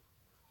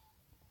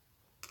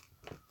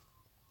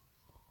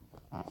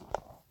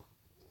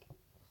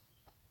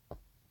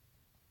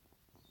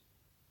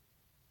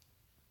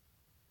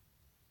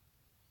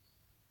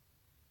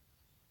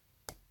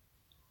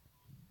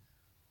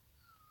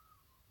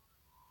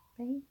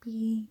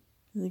 Baby.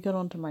 Has he got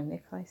onto my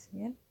necklace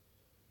again?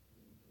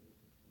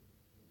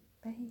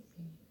 Baby.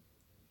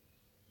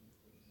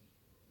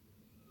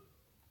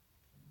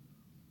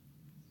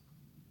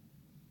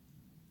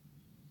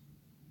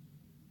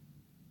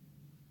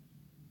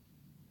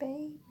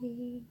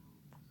 Baby.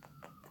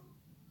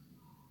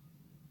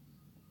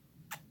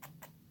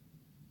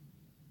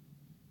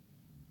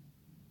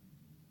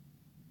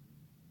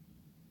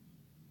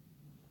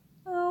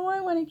 Oh,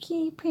 I want to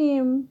keep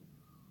him.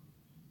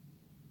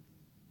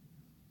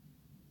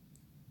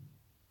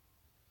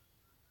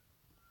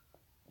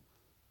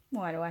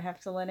 Why do I have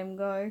to let him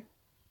go?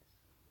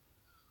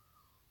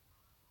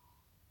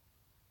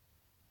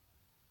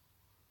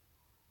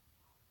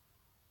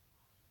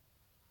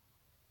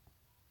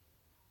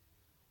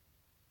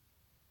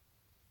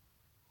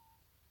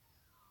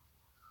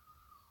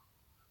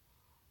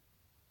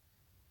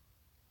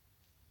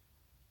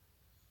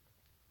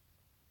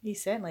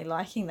 He's certainly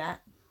liking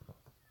that.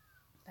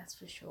 That's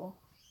for sure.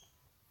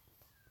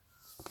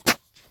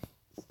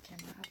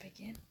 Camera up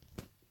again.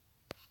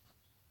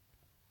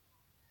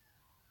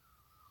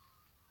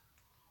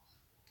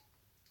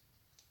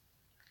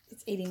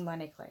 It's eating my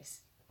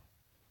necklace.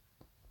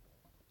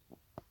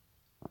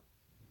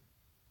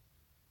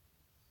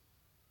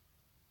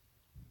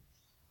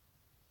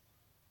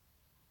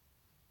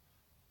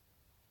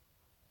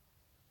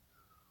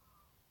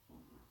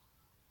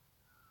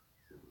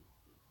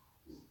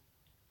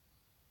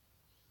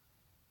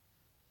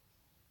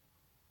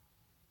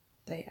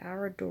 They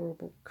are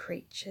adorable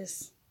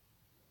creatures.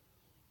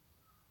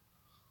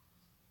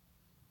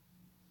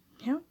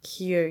 How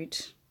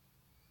cute.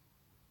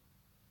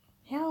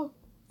 How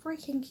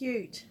freaking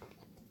cute.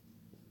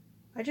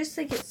 I just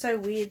think it's so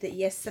weird that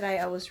yesterday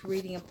I was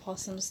reading a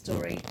possum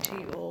story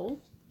to you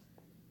all,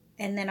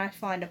 and then I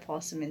find a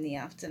possum in the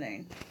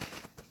afternoon.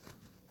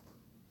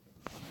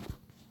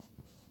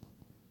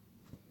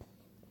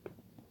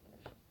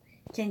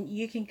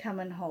 You can come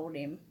and hold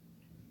him.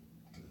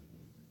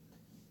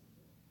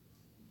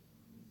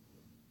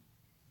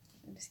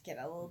 I'll just get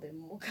a little bit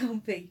more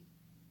comfy.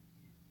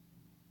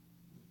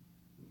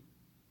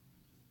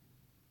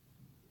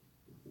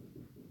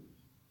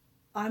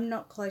 I'm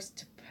not close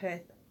to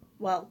Perth.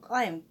 Well,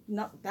 I am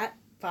not that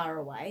far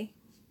away.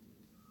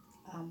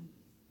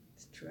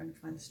 Just trying to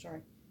find the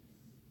story.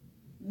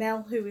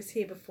 Mel, who was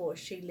here before,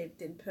 she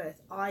lived in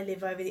Perth. I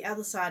live over the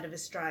other side of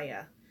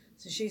Australia.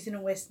 So she's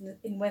in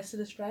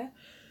Western Australia,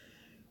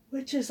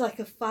 which is like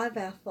a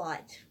 5-hour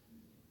flight.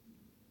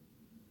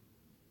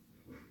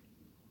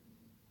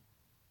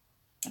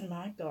 Oh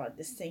my God,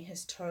 this thing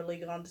has totally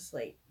gone to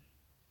sleep.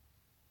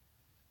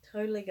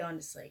 Totally gone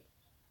to sleep.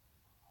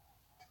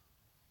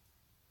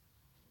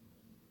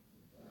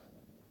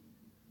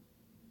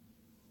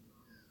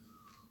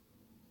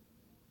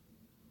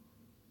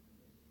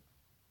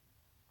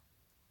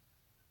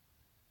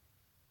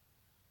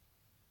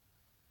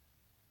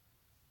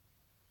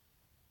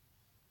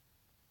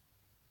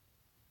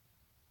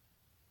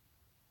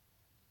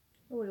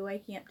 Are we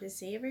waking up to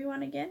see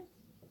everyone again?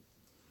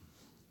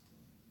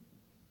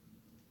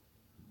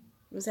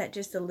 Was that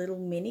just a little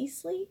mini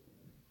sleep?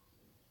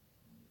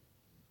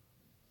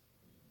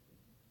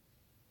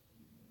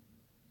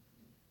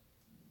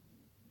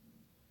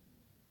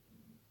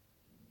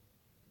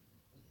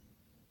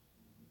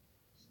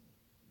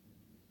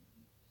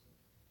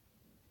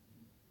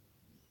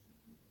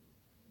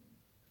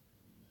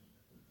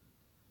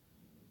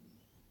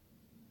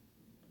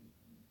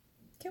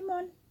 Come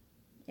on.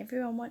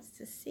 Everyone wants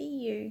to see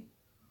you.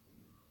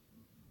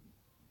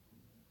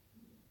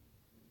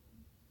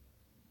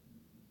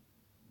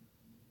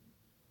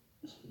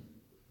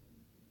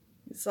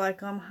 It's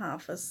like I'm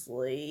half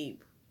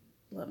asleep.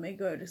 Let me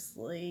go to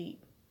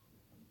sleep.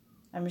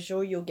 I'm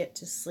sure you'll get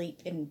to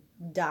sleep in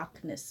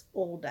darkness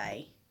all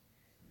day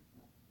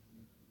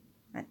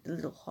at the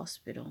little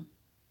hospital.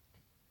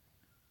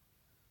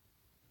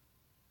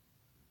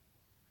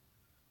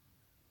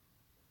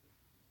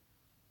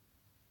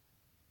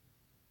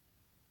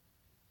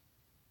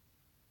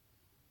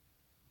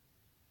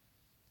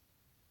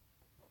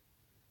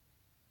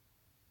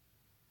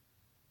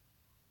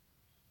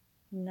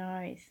 No,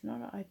 it's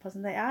not an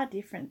opossum. They are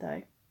different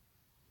though.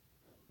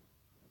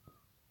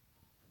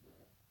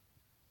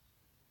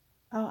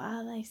 Oh,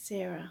 are they,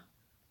 Sarah?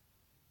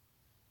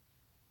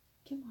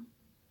 Come on.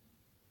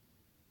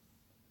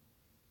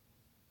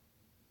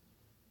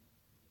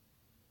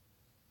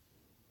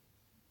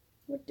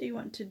 What do you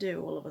want to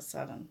do all of a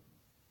sudden?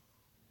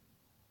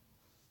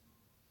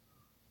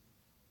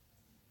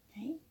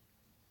 Hey?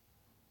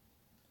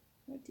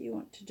 What do you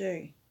want to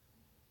do?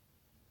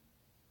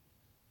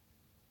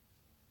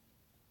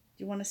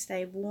 Do you want to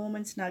stay warm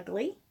and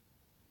snuggly?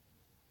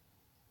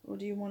 Or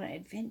do you want to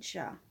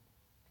adventure?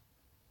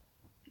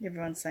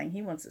 Everyone's saying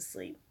he wants to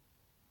sleep.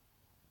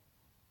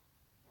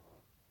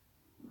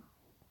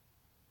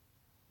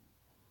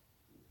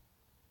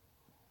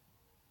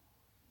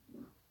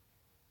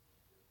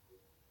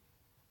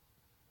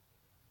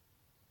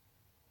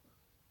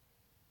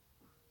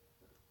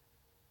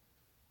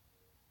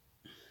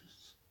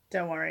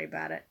 Don't worry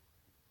about it.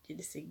 You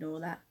just ignore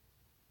that.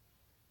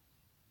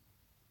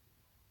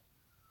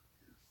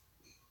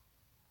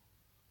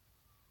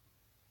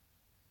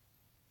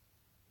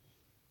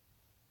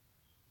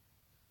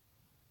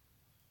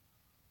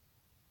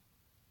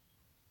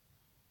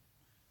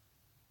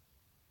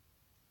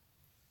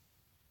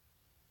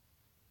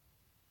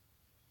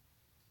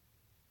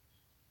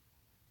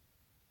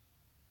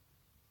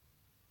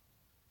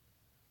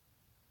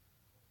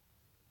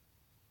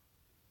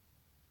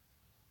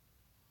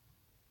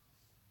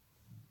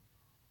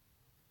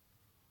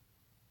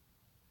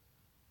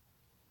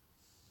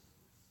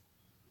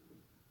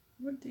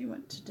 What do you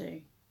want to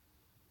do?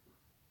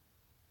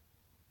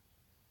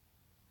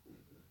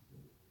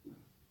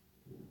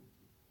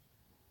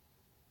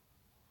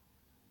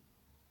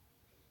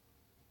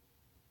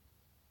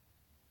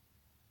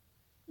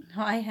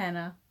 Hi,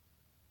 Hannah.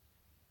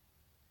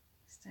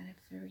 Does that have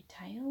fairy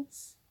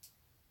tails?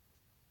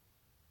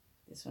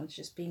 This one's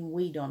just been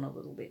weed on a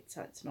little bit,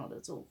 so it's not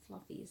as all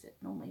fluffy as it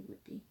normally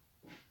would be.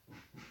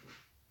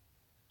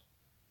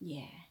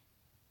 Yeah.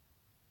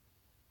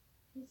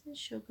 Here's a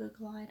sugar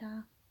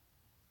glider.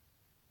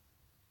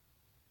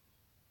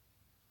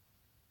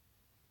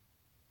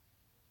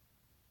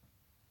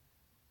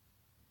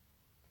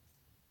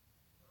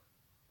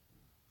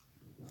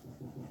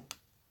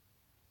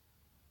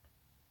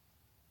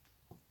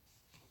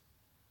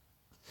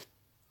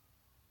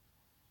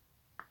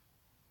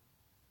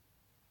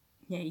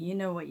 Yeah, you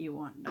know what you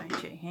want,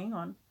 don't you? Hang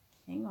on.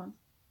 Hang on.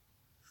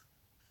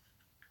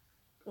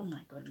 Oh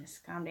my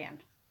goodness, calm down.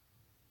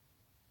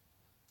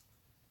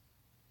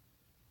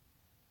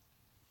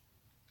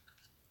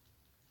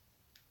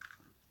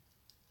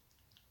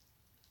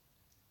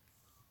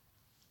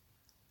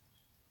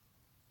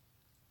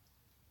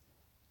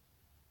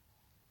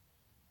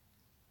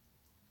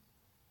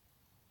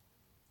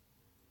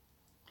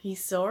 He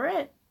saw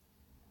it?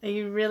 Are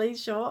you really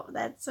sure?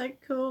 That's so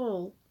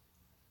cool.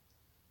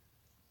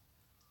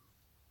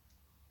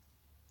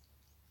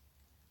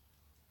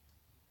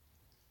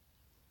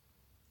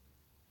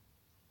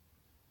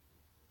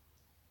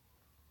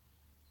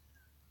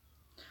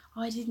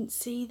 I didn't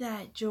see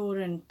that,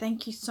 Jordan.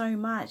 Thank you so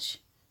much.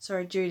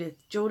 Sorry,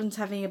 Judith. Jordan's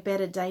having a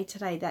better day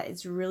today. That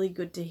is really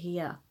good to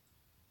hear.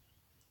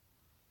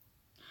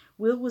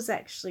 Will was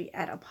actually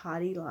at a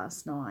party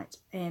last night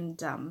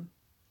and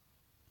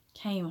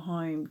came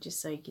home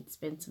just so he could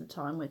spend some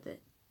time with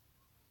it.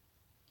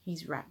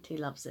 He's wrapped. He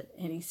loves it.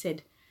 And he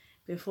said,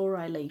 before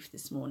I leave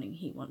this morning,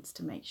 he wants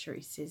to make sure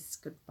he says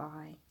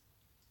goodbye.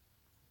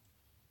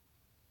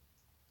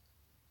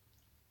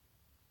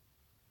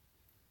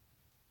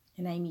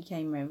 And Amy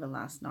came over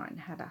last night and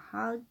had a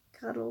hug,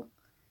 cuddle.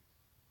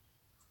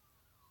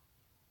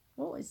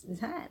 What was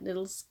that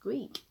little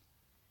squeak?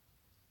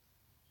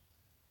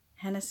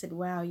 Hannah said,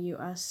 wow, you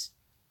are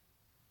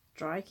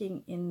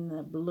striking in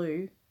the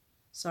blue.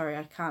 Sorry,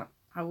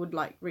 I would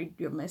like read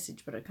your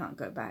message, but I can't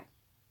go back.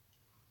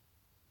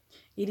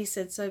 Edie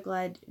said, so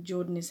glad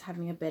Jordan is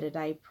having a better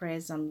day.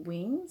 Prayers on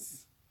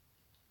wings.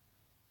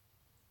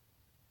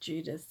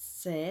 Judith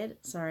said,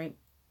 sorry,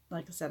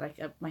 like I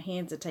said, my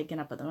hands are taken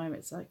up at the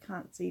moment, so I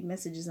can't see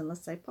messages unless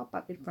they pop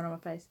up in front of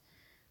my face.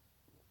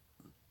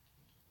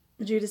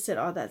 Judith said,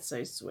 oh, that's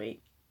so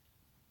sweet.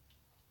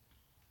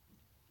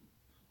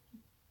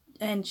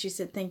 And she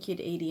said, thank you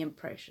to Edie and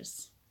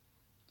Precious.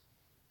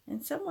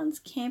 And someone's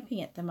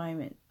camping at the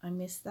moment. I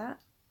missed that.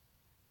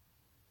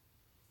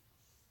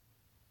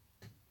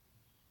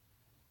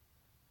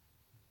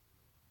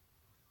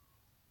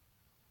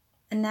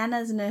 And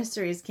Nana's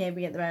nursery is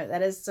camping at the moment.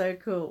 That is so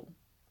cool.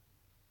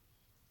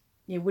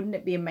 Yeah, wouldn't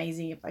it be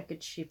amazing if I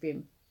could ship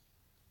him?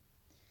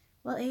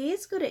 Well, he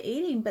is good at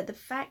eating, but the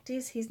fact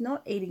is he's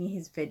not eating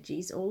his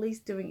veggies. All he's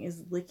doing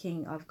is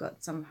licking. I've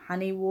got some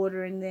honey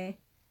water in there,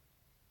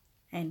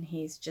 and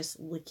he's just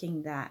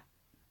licking that.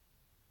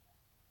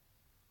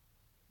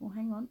 Well,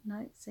 hang on.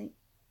 No, see.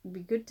 It'd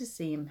be good to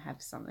see him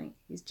have something.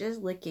 He's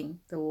just licking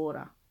the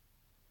water,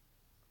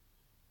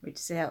 which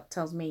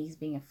tells me he's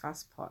being a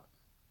fusspot.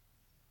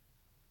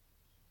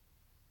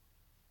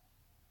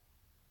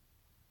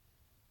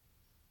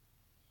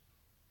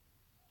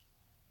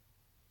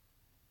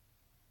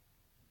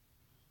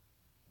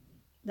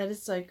 That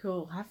is so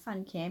cool. Have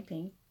fun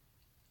camping.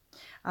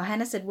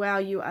 Hannah said, wow,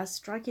 you are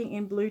striking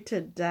in blue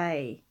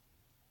today.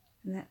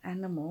 And that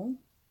animal,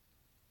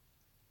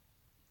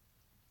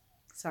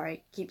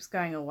 sorry, keeps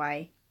going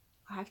away.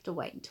 I have to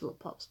wait until it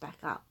pops back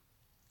up.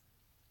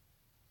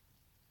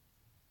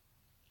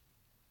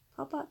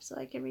 Pop up so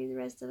I can read the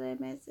rest of their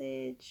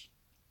message.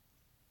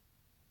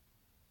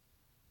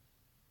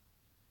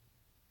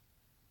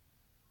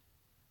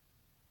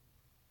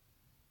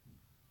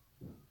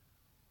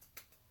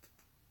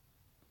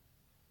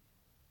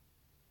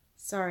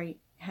 Sorry,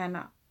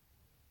 Hannah.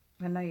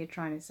 I know you're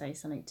trying to say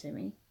something to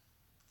me.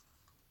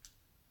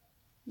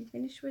 You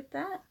finished with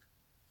that?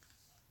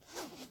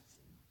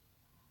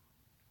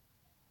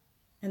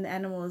 And the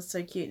animal is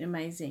so cute and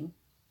amazing.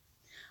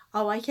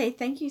 Oh, okay.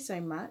 Thank you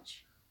so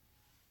much.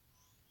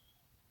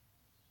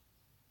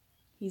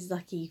 He's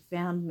lucky he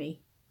found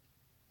me.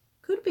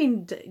 Could have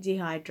been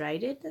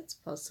dehydrated. That's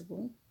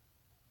possible.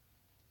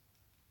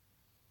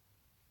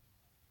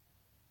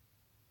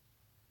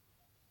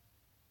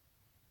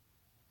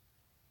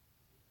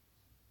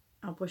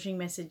 I'm pushing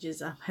messages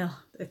uphill.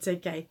 It's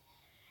okay.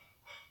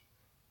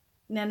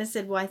 Nana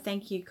said, why,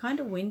 thank you.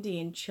 Kind of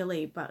windy and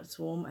chilly, but it's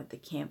warm at the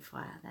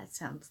campfire. That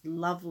sounds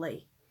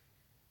lovely.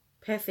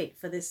 Perfect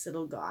for this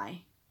little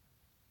guy.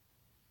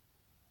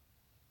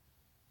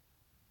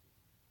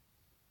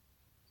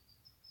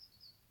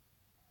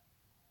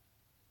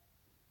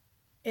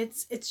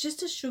 It's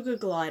just a sugar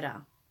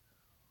glider.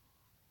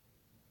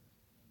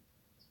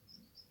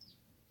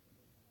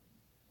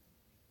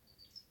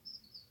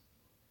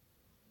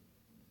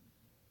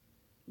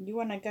 You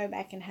want to go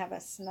back and have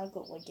a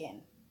snuggle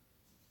again.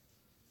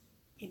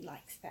 He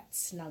likes that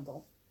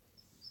snuggle.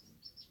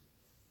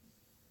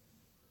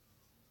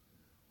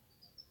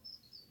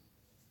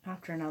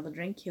 After another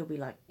drink, he'll be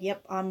like,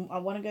 yep, I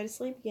want to go to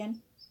sleep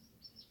again.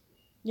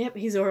 Yep,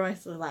 he's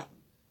almost like,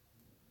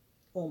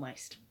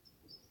 almost.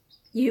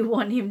 You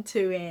want him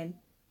to, Anne.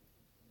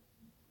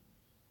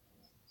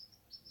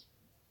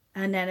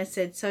 And Nana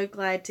said, so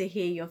glad to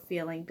hear you're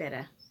feeling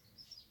better,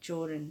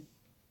 Jordan.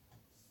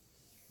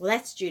 Well,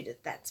 that's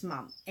Judith, that's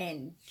Mum.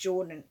 And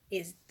Jordan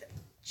is the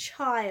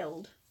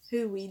child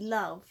who we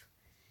love.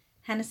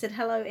 Hannah said,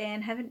 hello,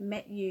 Anne. Haven't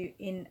met you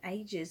in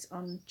ages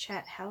on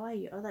chat. How are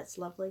you? Oh, that's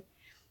lovely.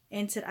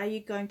 Anne said, are you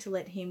going to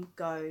let him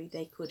go?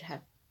 They could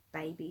have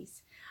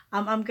babies.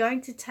 I'm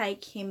going to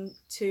take him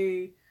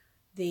to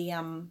the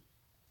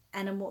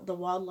the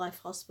wildlife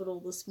hospital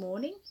this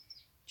morning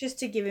just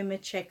to give him a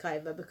check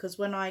over, because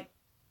when I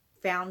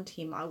found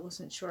him, I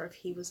wasn't sure if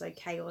he was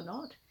okay or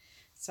not.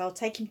 So I'll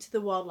take him to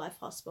the wildlife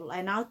hospital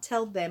and I'll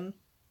tell them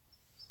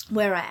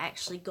where I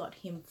actually got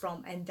him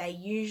from, and they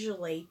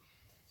usually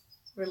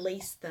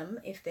release them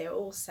if they're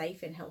all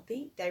safe and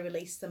healthy. They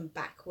release them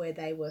back where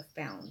they were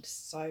found.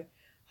 So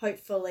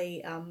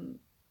hopefully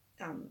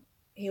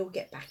he'll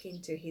get back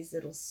into his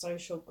little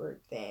social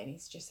group there, and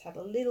he's just had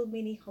a little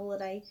mini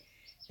holiday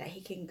that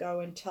he can go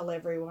and tell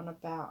everyone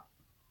about.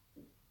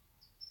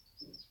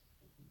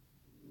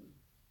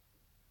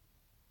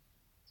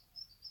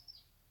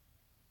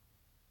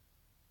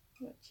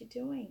 What you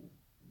doing?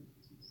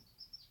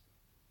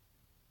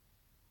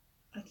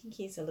 I think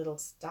he's a little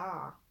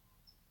star.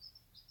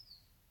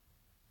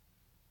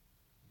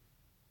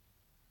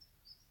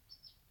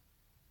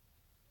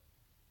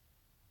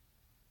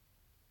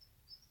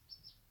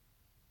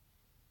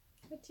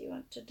 What do you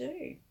want to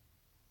do?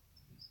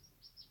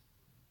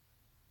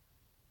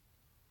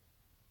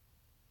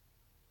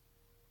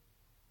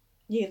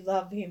 You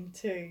love him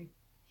too.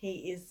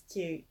 He is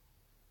cute.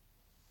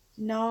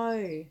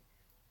 No,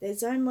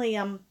 there's only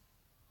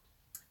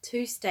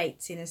 2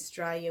 states in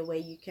Australia where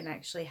you can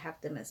actually have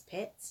them as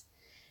pets,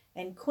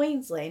 and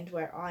Queensland,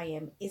 where I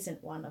am,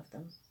 isn't one of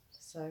them.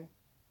 So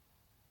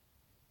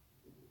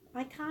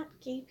I can't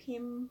keep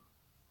him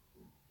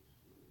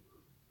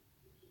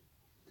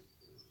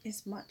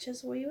as much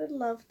as we would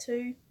love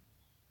to.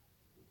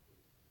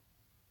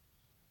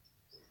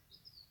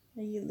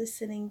 Are you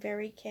listening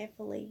very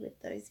carefully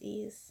with those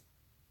ears?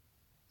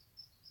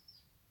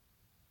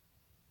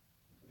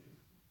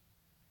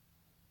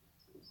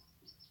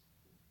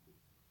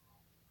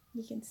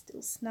 You can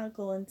still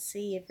snuggle and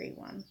see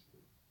everyone.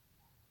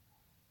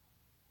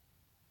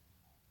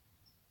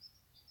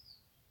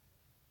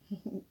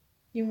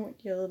 You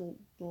want your little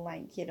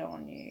blanket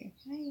on you.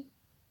 Hey.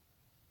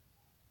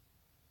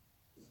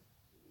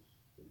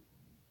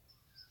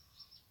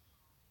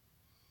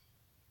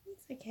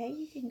 It's okay,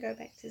 you can go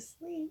back to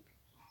sleep.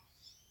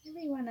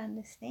 Everyone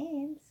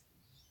understands.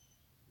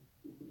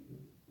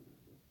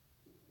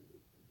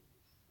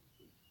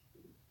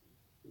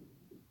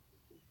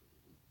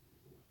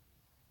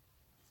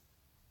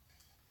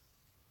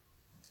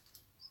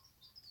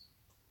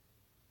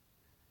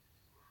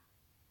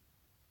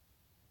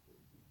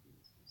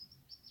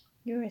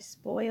 You're a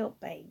spoiled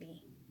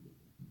baby.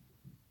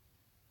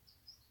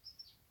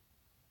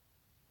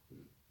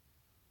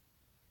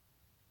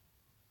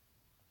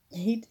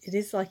 It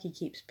is like he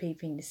keeps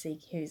peeping to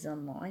see who's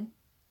online.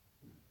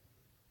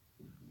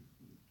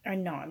 I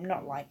know I'm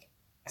not like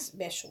a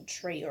special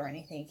tree or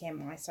anything,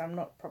 am I? So I'm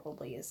not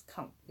probably as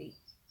comfy.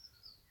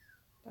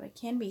 But I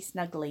can be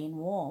snuggly and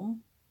warm.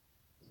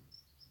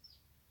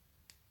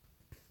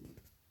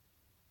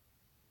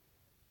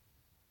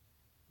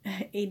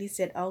 Edie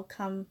said, I'll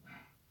come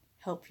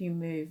help you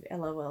move,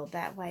 LOL.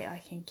 That way I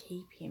can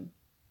keep him.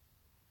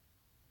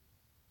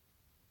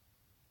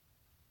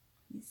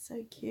 He's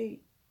so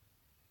cute.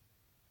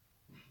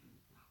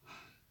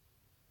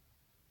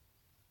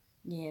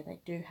 Yeah, they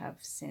do have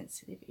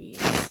sensitive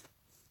ears.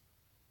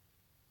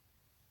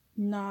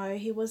 No,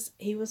 he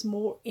was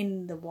more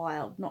in the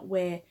wild, not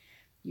where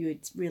you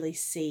would really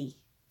see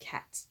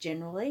cats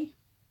generally.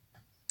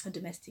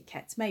 Domestic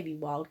cats, maybe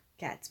wild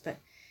cats, but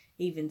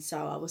even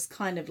so, I was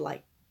kind of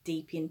like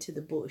deep into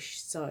the bush,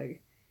 so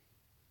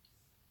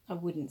I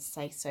wouldn't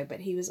say so. But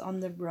he was on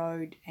the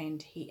road,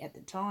 and at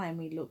the time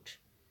he looked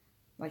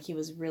like he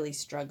was really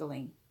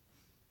struggling,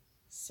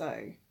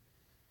 so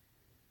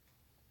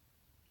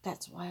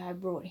that's why I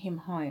brought him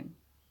home.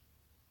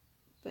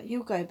 But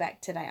he'll go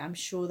back today. I'm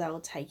sure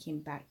they'll take him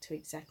back to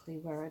exactly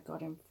where I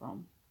got him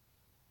from.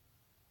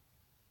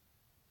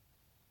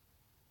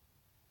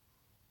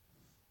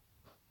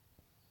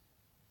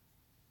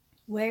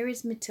 Where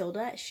is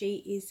Matilda? She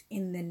is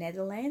in the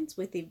Netherlands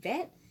with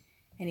Yvette,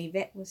 and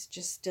Yvette was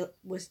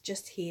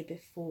just here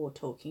before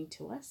talking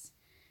to us.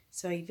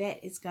 So Yvette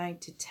is going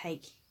to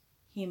take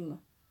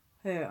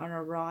her on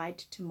a ride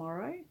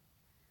tomorrow,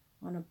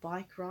 on a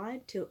bike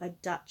ride to a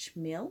Dutch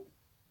mill.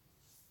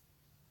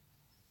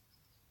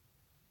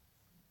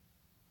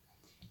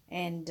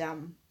 And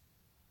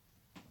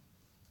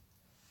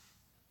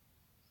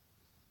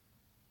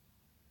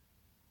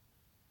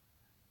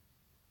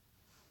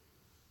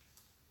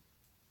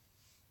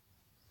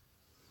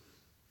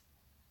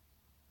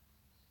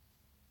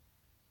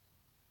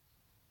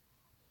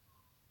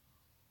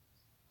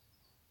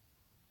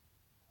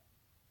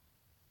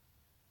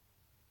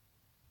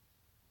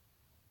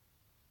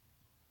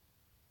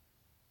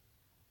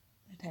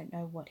don't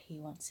know what he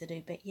wants to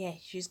do. But yeah,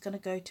 she's going to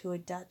go to a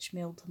Dutch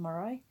mill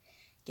tomorrow,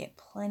 get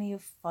plenty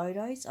of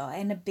photos. Oh,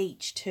 and a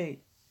beach too.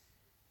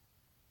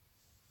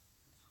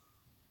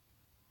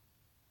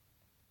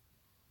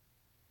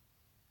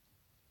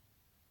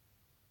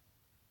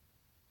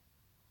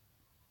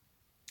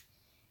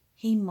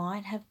 He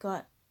might have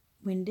got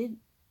winded,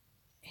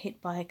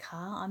 hit by a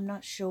car. I'm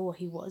not sure.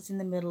 He was in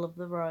the middle of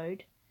the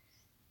road.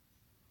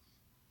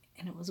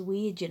 And it was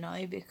weird,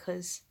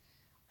 because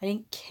I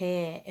didn't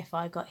care if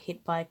I got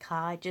hit by a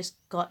car. I just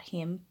got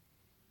him.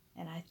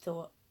 And I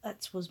thought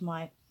that was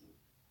my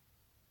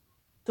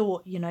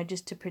thought,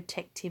 just to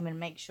protect him and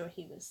make sure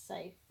he was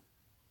safe.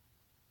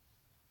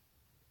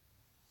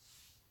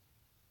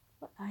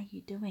 What are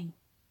you doing?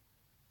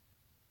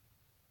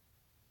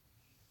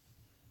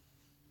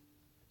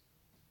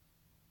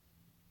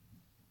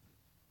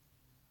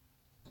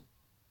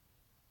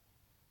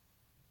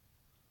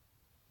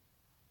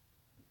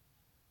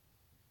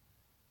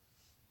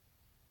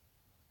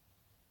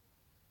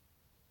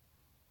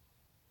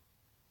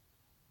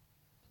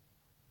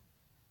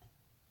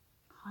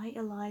 Hi,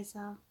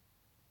 Eliza.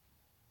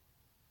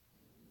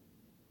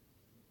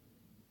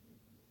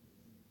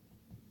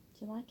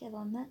 Can I get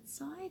on that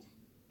side?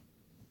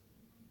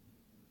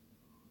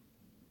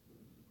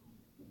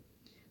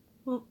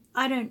 Well,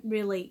 I don't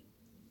really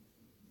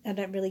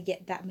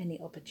get that many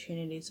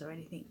opportunities or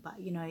anything, but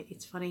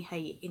it's funny how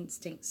your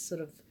instincts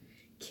sort of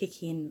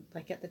kick in.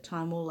 Like at the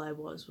time, all I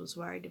was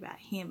worried about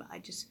him. I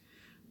just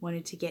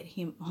wanted to get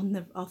him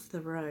off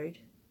the road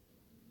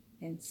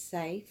and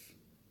safe.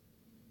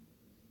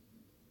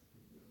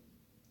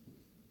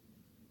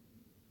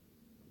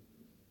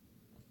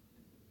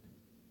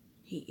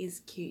 He is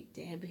cute,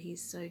 Deb.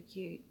 He's so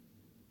cute.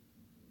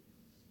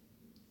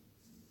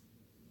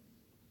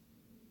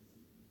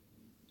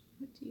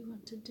 What do you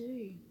want to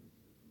do?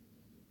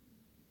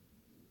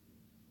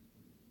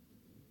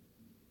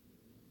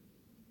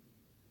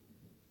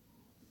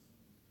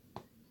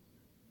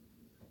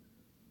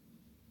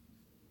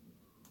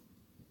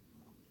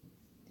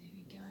 There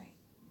we go.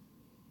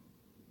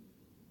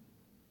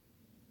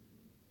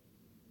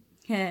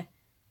 Yeah.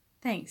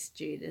 Thanks,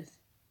 Judith.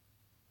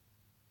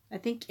 I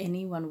think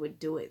anyone would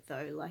do it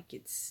though. Like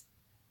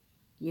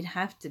you'd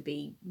have to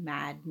be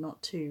mad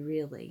not to,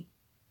 really.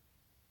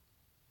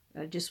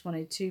 I just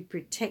wanted to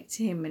protect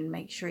him and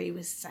make sure he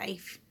was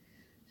safe.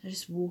 I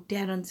just walked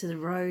out onto the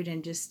road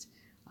and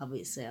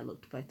obviously I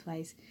looked both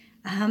ways,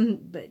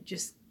 but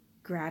just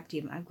grabbed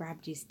him. I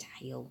grabbed his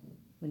tail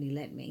when he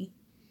let me.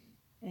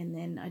 And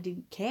then I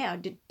didn't care. I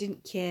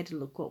didn't care to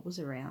look what was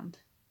around.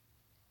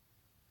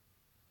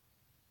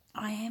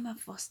 I am a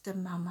foster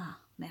mama,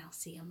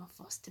 Mousy. I'm a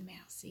foster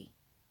mousy.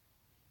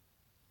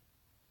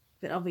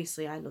 But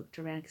obviously I looked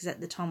around because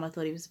at the time I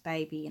thought he was a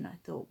baby, and I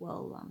thought,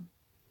 well,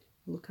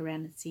 look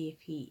around and see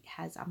if he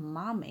has a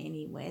mum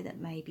anywhere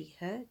that may be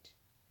hurt.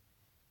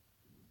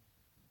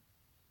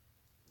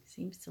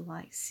 Seems to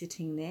like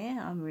sitting there.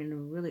 I'm in a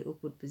really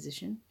awkward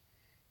position.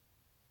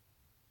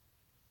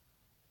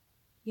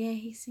 Yeah,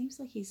 he seems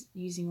like he's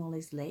using all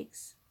his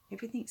legs.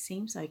 Everything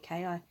seems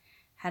okay. I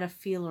had a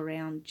feel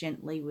around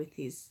gently with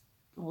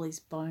all his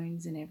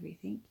bones and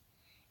everything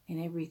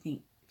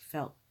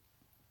felt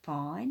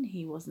fine.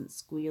 He wasn't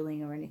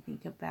squealing or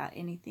anything about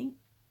anything.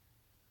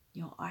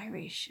 You're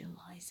Irish,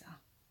 Eliza.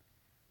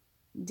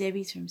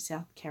 Debbie's from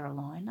South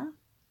Carolina.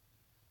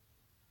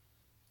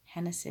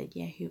 Hannah said,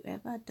 yeah,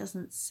 whoever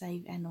doesn't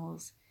save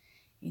animals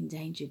in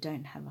danger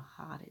don't have a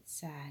heart. It's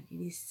sad. It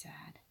is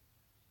sad.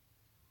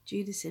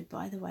 Judith said,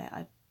 by the way,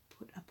 I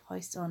put a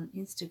post on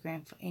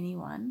Instagram for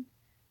anyone.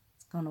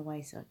 It's gone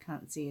away, so I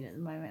can't see it at the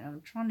moment.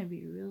 I'm trying to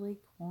be really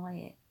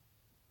quiet.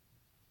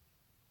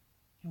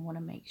 I want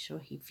to make sure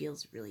he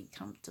feels really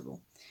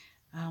comfortable.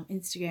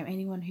 Instagram,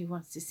 anyone who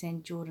wants to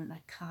send Jordan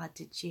a card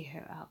to cheer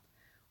her up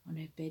on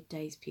her bed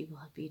days, people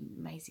have been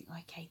amazing.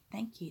 Okay,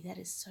 thank you. That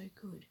is so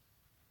good.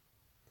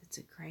 That's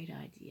a great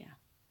idea.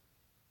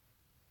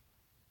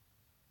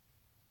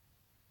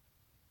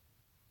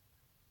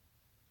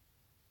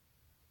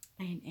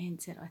 And Anne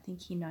said, I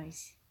think he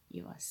knows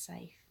you are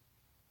safe.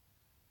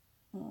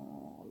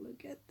 Oh,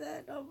 look at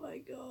that. Oh my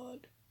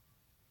God.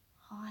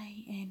 Hi,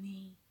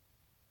 Annie.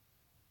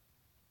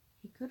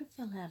 He could have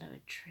fell out of a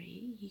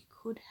tree. He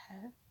could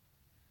have.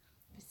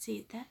 But see,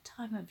 at that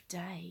time of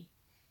day,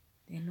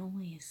 they're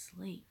normally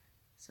asleep.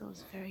 So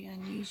it's very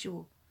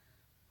unusual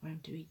for him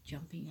to be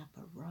jumping up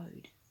a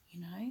road,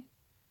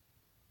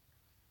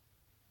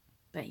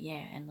 But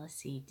yeah,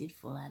 unless he did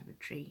fall out of a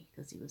tree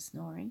because he was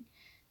snoring.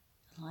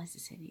 Eliza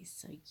said he's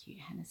so cute.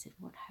 Hannah said,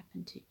 what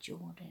happened to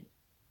Jordan?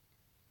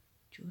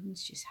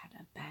 Jordan's just had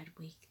a bad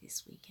week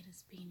this week and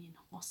has been in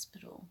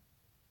hospital.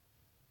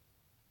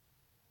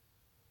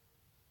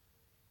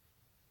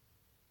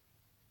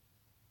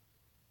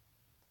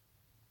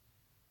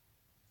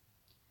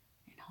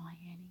 And hi,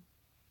 Annie.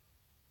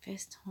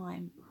 First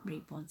time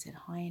Reborn said,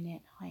 hi,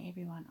 Annette. Hi,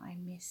 everyone. I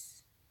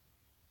miss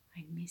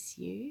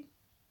you.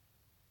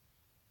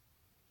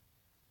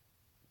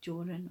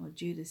 Jordan or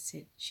Judith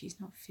said she's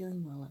not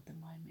feeling well at the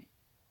moment.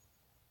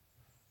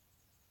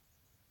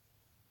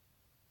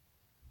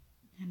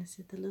 Hannah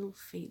said the little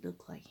feet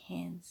look like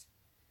hands,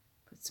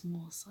 but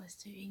small size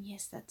too. And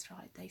yes, that's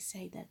right. They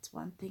say that's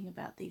one thing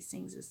about these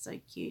things that's so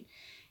cute,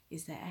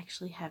 is they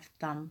actually have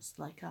thumbs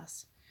like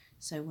us.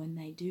 So when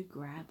they do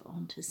grab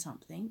onto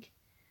something,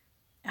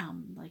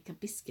 like a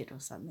biscuit or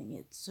something,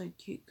 it's so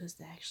cute because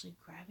they're actually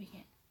grabbing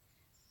it.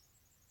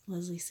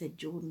 Leslie said,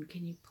 Jordan,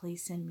 can you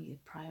please send me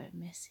a private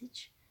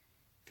message?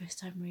 First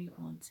time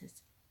Reborn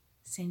says,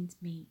 sends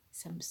me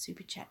some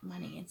super chat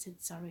money and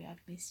said, sorry,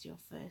 I've missed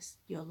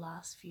your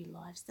last few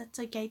lives. That's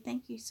okay.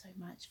 Thank you so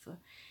much for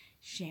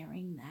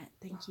sharing that.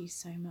 Thank you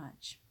so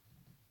much.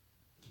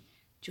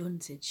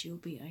 Jordan said she'll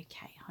be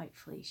okay.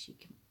 Hopefully she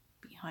can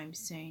be home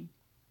soon.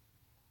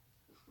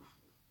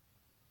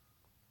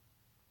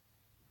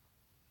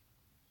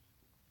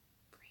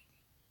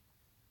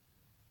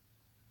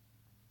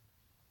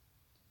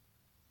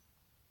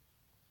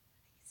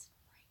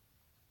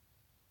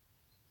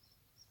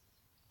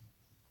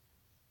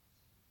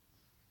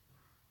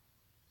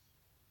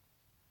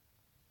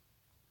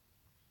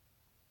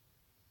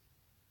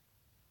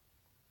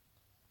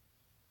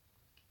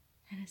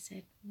 Hannah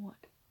said,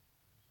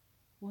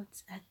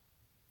 what's at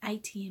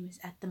ATM is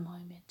at the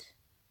moment.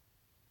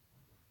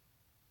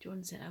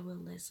 Jordan said, I will,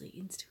 Leslie,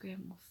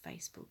 Instagram or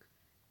Facebook.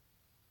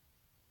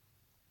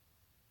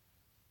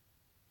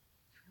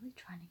 Really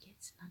trying to get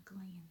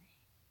snuggling in there.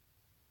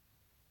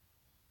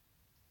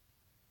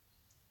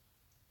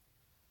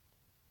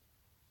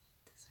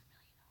 Doesn't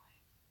really know.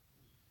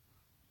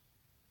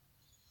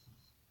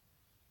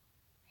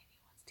 Maybe he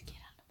wants to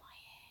get under my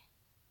hair.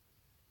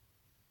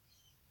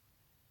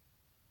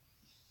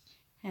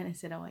 Hannah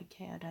said, oh,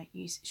 okay, I don't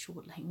use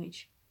short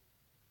language.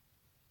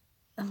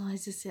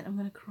 Eliza said, I'm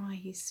going to cry.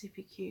 He's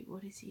super cute.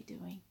 What is he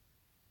doing?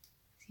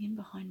 Is he in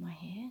behind my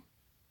hair?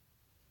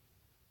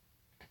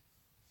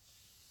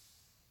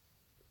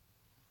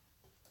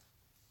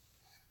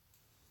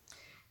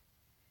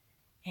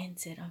 Anne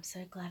said, I'm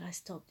so glad I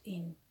stopped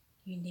in.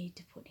 You need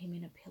to put him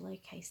in a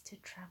pillowcase to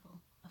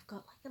travel. I've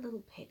got like a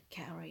little pet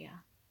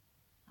carrier,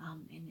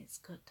 and it's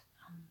got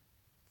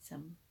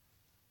some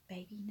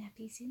baby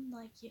nappies in,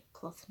 like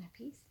cloth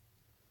nappies.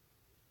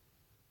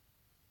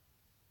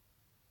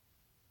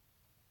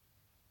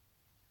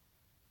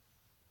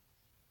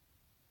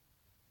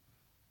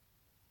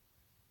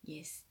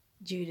 Yes,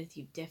 Judith,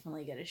 you've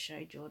definitely got to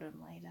show Jordan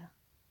later.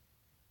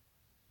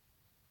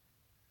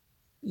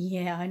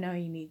 Yeah, I know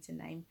he needs a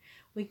name.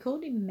 We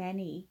called him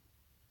Manny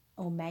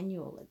or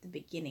Manual at the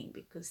beginning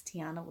because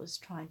Tiana was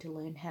trying to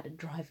learn how to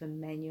drive a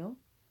manual.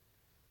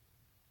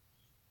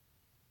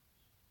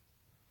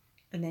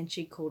 And then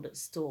she called it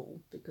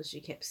Stall because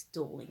she kept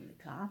stalling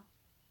the car.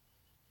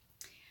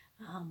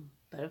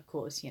 But of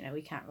course,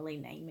 we can't really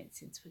name it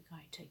since we're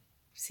going to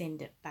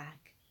send it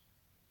back.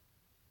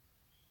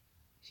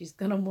 She's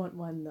going to want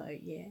one though,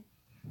 yeah.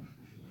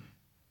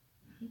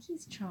 I think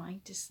he's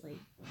trying to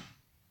sleep.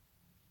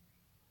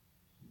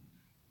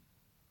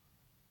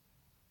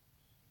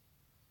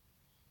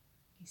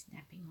 He's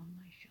napping on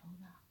my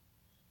shoulder.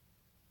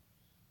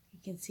 You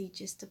can see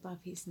just above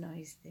his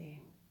nose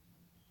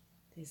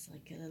there's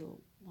like a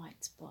little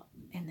white spot,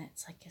 and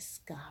that's like a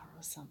scar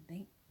or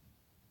something.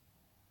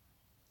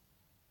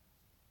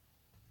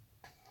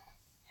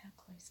 How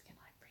close can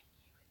I bring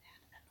you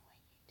without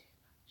annoying you too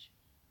much?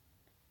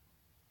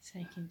 So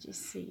you can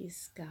just see his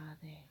scar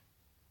there.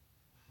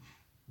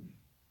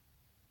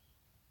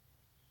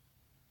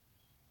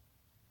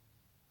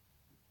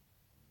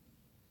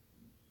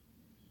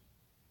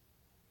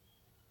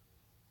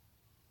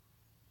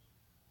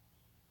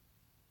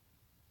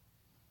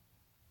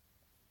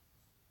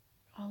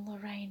 Oh,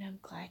 Lorraine, I'm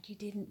glad you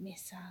didn't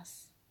miss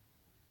us.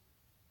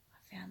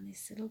 I found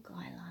this little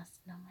guy last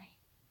night.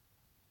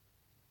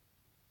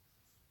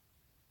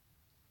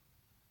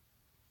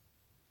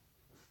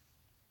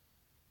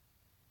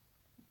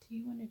 What do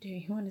you want to do?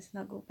 You want to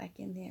snuggle back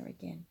in there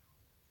again?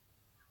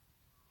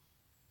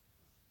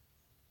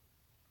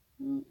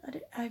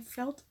 I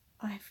felt,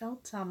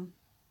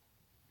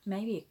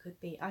 maybe it could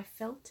be. I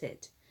felt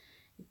it.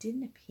 It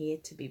didn't appear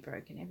to be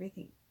broken.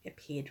 Everything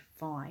appeared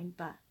fine,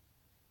 but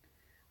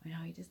I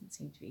know he doesn't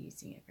seem to be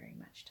using it very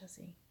much, does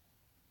he?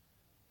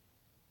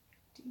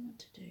 What do you want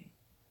to do?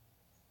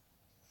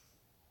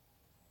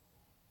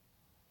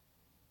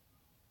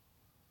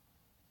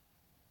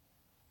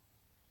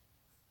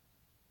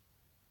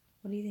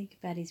 What do you think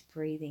about his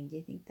breathing? Do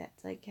you think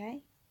that's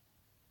okay?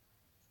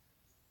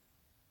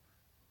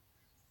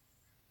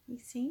 He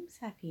seems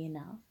happy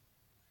enough.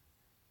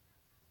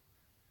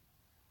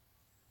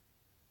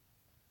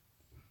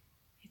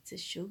 It's a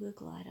sugar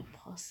glider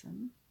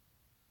possum.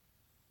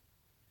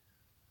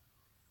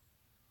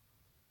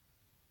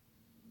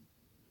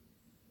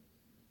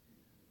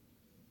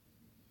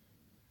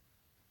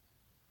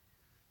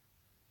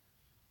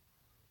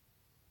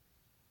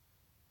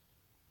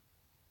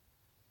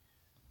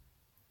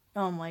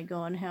 Oh my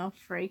god, how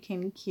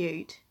freaking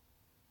cute.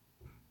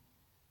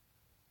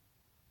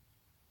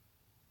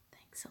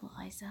 Thanks,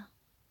 Eliza.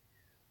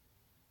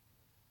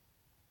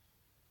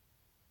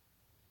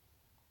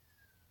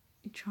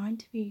 You're trying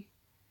to be...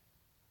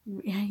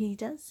 He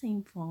does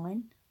seem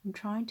fine. I'm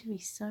trying to be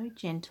so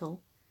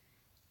gentle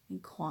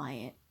and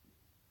quiet.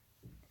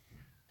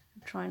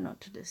 I'm trying not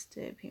to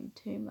disturb him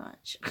too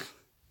much.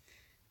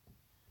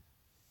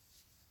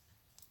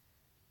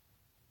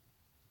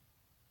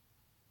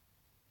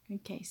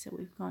 Okay, so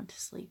we've gone to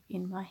sleep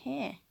in my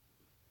hair.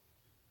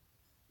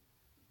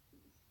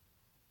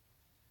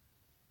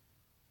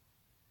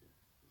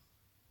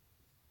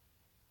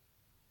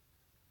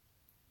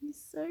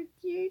 He's so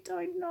cute,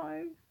 I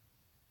know.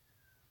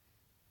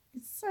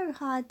 It's so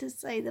hard to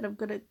say that I'm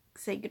going to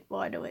say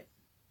goodbye to it.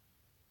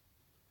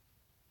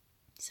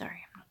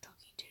 Sorry, I'm not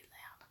talking too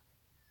loud.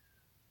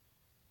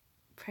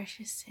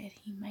 Precious said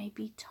he may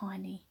be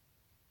tiny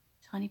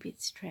bit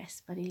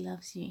stressed, but he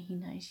loves you. He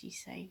knows you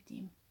saved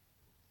him.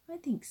 I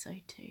think so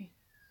too.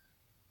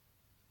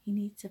 He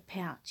needs a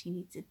pouch. He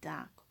needs a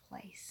dark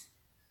place.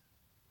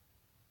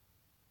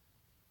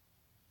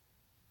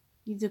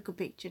 You took a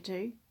picture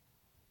too?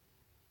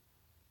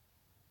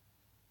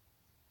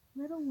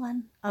 Little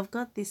one. I've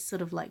got this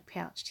sort of like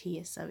pouched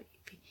here, so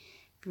if he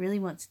really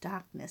wants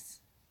darkness,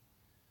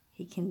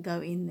 he can go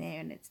in there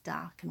and it's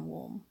dark and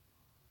warm.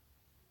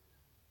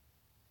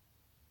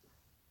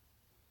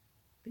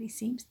 But he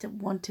seems to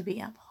want to be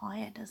up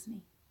higher, doesn't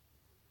he?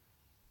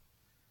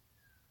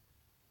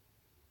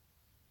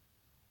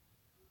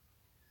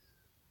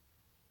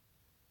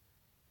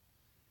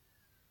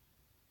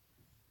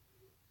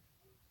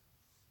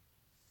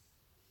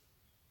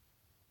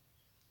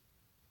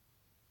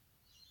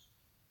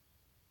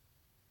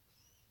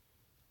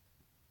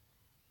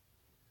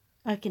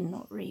 I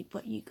cannot read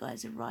what you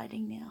guys are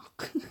writing now.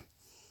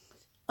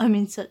 I'm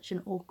in such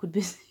an awkward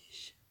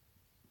position.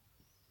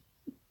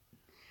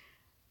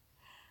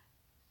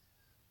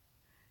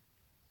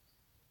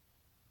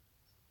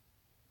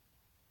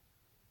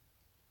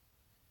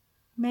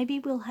 Maybe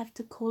we'll have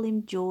to call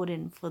him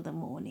Jordan for the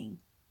morning,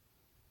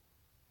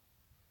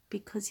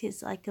 because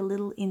he's like a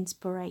little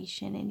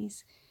inspiration and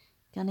he's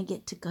going to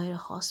get to go to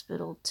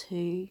hospital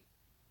too.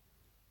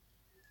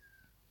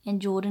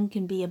 And Jordan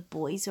can be a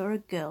boy's or a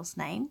girl's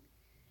name.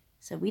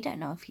 So we don't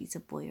know if he's a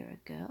boy or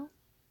a girl.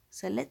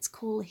 So let's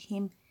call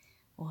him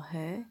or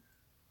her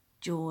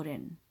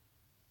Jordan.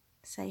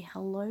 Say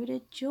hello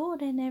to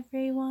Jordan,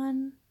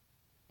 everyone.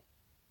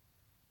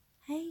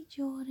 Hey,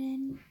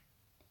 Jordan.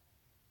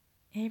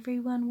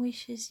 Everyone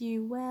wishes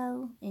you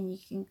well, and you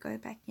can go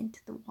back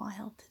into the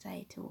wild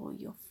today to all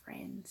your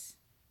friends.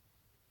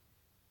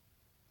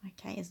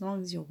 Okay, as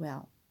long as you're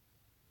well.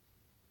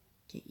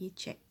 Get you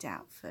checked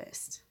out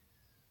first.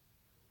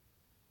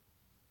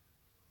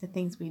 The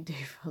things we do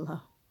for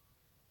love.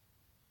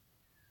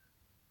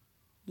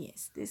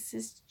 Yes, this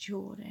is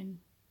Jordan.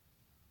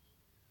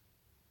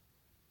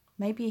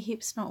 Maybe a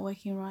hip's not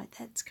working right.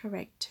 That's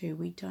correct too.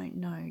 We don't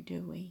know,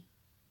 do we?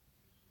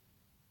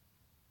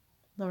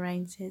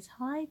 Lorraine says,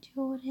 hi,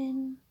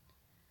 Jordan.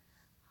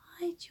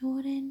 Hi,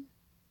 Jordan.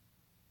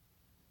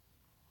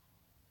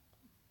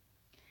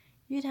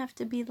 You'd have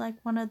to be like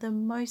one of the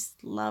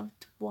most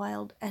loved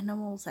wild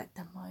animals at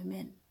the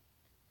moment.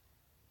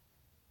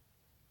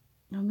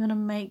 I'm going to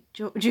make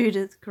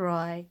Judith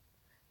cry.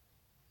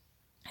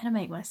 I'm going to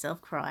make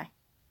myself cry.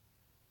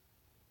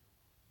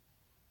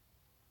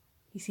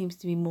 He seems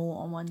to be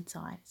more on one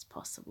side as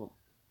possible.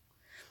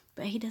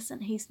 But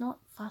he's not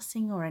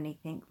fussing or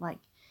anything. Like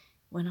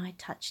when I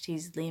touched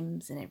his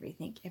limbs and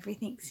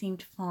everything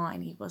seemed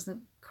fine. He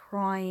wasn't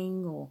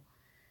crying or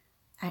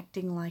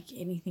acting like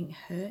anything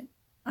hurt.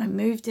 I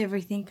moved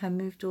everything. I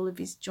moved all of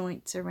his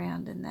joints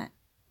around and that.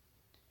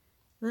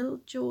 Little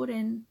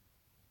Jordan,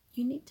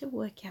 you need to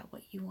work out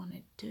what you want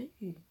to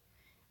do.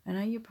 I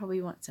know you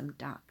probably want some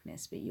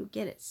darkness, but you'll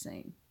get it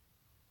soon.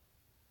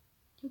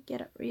 You'll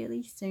get it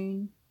really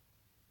soon.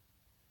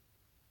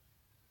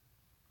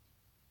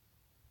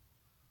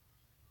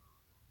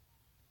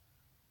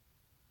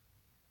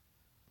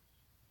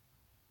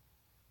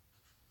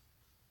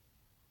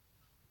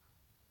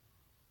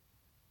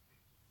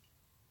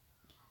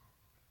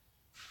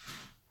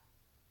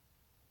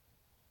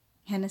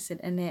 Hannah said,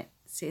 Annette,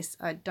 sis,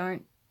 I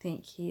don't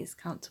think he is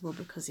comfortable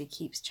because he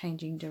keeps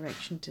changing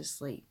direction to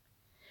sleep.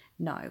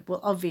 No, well,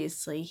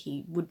 obviously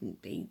he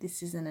wouldn't be.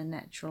 This isn't a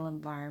natural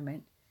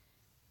environment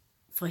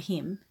for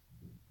him.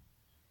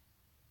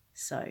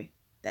 So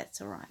that's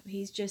all right.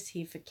 He's just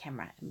here for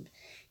camera and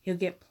he'll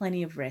get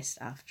plenty of rest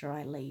after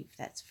I leave,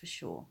 that's for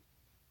sure.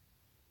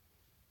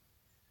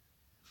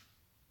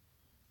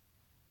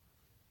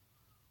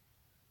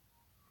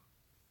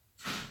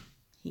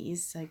 He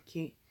is so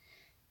cute.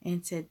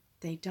 And said,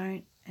 they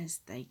don't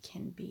as they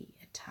can be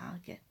a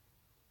target.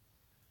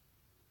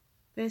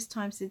 First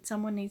time said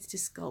someone needs to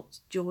sculpt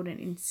Jordan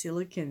in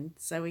silicone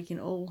so we can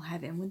all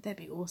have him. Wouldn't that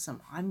be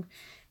awesome?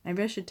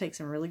 Maybe I should take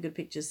some really good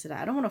pictures today.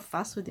 I don't want to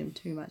fuss with him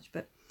too much,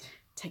 but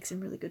take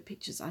some really good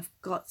pictures. I've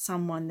got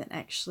someone that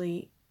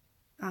actually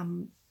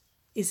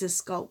is a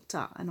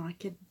sculptor, and I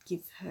could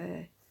give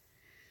her,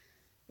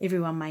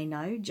 everyone may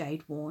know,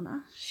 Jade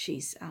Warner.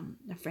 She's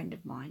a friend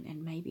of mine,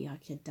 and maybe I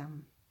could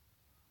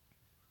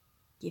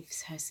give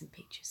her some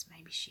pictures.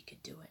 Maybe she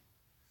could do it.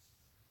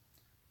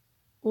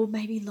 Or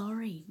maybe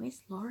Laurie. Where's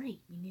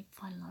Laurie? We need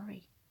to find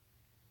Laurie.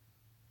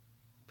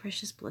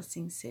 Precious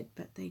Blessing said,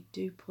 but they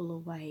do pull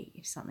away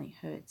if something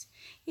hurts.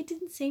 It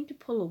didn't seem to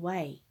pull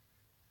away.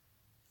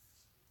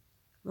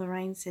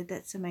 Lorraine said,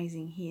 that's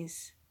amazing. He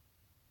is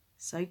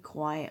so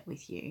quiet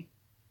with you.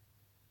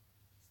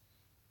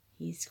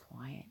 He's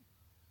quiet.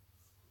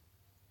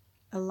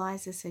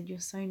 Eliza said, you're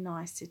so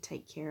nice to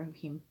take care of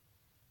him.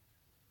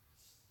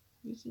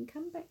 You can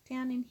come back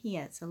down in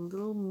here. It's a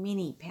little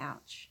mini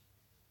pouch.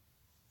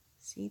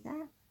 See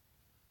that?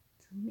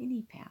 It's a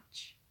mini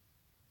pouch.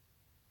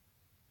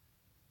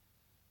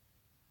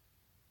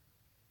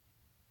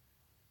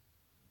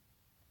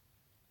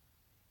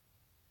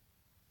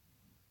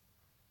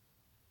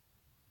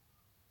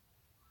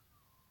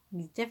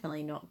 He's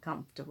definitely not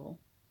comfortable.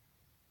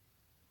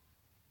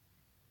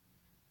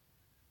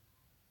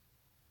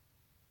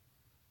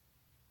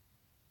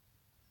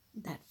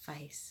 That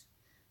face.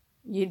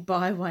 You'd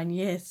buy one,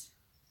 yes.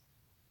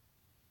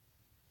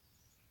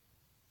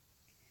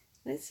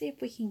 Let's see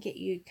if we can get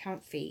you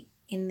comfy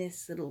in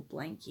this little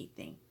blankie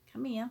thing.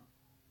 Come here.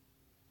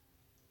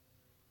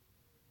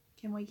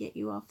 Can we get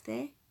you off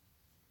there?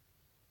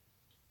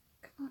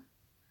 Come on.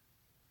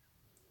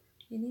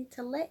 You need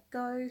to let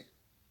go.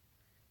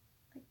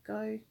 Let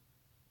go.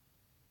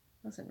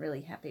 Wasn't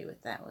really happy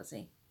with that, was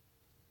he?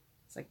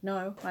 It's like,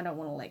 no, I don't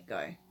want to let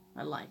go.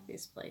 I like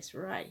this place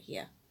right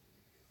here.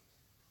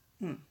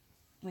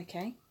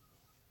 Okay.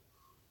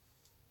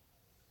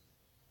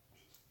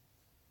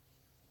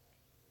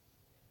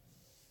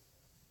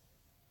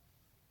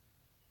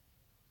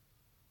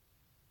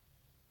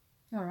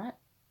 All right.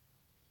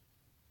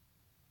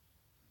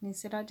 And he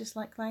said, I just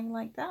like laying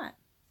like that.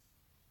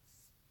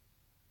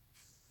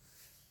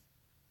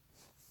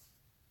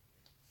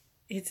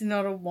 It's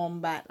not a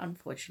wombat,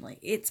 unfortunately.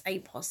 It's a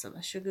possum,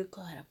 a sugar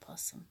glider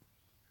possum.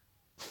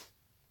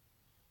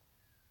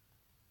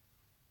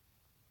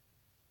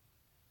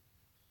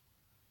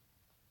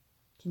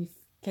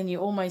 Can you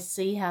almost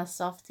see how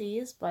soft he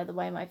is by the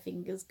way my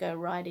fingers go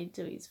right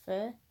into his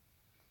fur?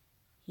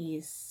 He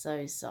is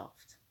so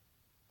soft.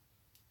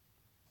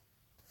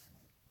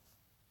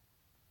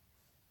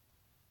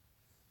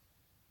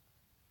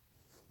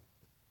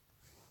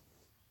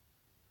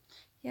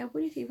 Yeah,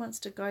 what if he wants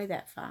to go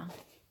that far?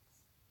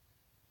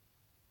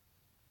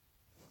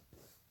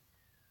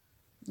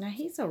 No,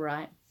 he's all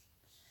right.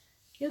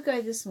 He'll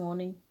go this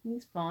morning.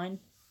 He's fine.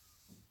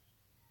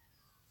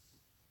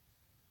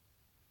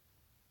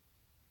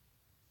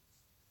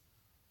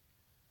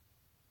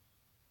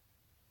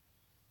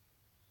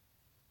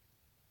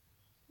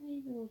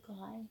 Hey, little guy.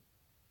 I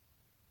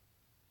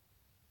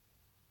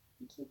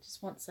think he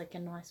just wants like a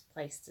nice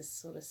place to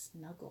sort of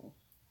snuggle.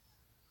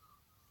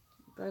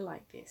 Go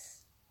like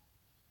this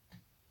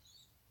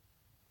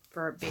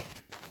for a bit.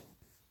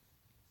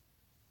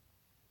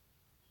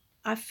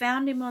 I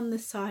found him on the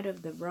side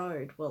of the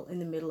road. Well, in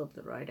the middle of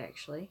the road,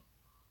 actually.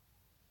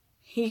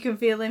 You can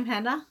feel him,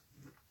 Hannah?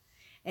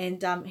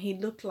 And he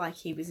looked like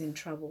he was in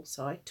trouble,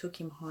 so I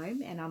took him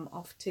home, and I'm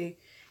off to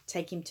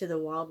take him to the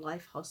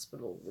wildlife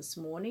hospital this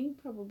morning.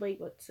 Probably,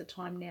 what's the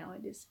time now?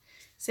 It is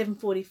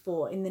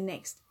 7:44 in the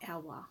next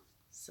hour.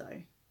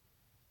 So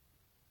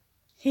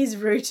he's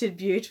rooted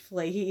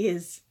beautifully. He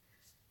is.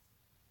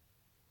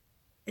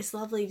 It's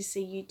lovely to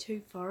see you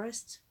too,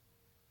 Forrest.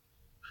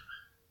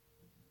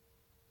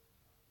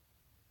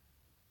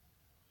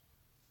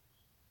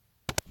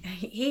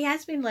 He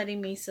has been letting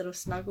me sort of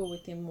snuggle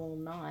with him all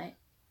night.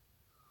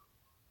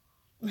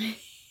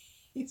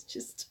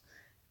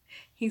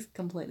 He's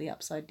completely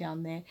upside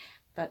down there,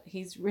 but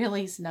he's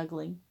really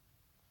snuggling.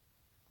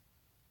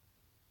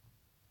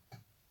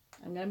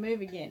 I'm going to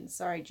move again.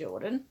 Sorry,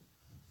 Jordan.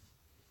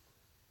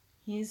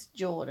 Here's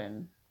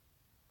Jordan.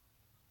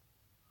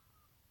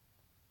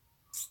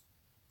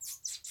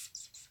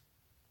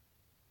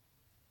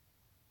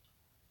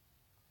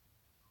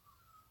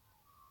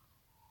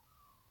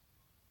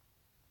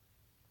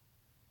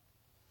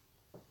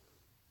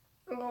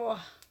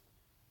 Oh.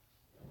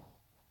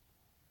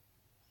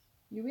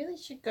 You really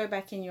should go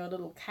back in your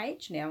little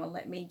cage now and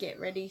let me get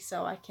ready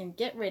so I can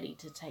get ready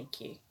to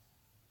take you.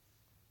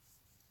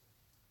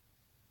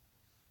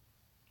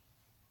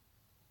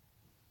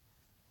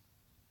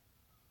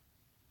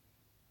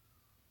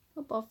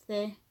 Hop off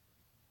there.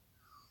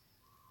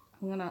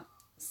 I'm going to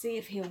see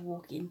if he'll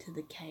walk into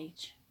the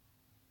cage.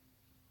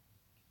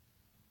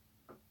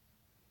 Do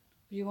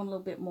you want a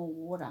little bit more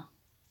water?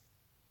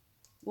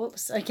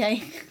 Whoops,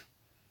 okay.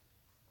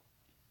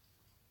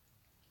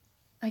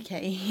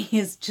 Okay, he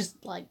is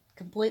just like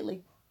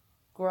completely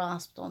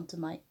grasped onto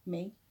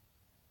me.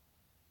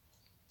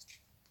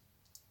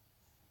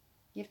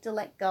 You have to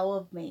let go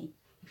of me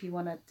if you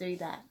want to do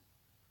that.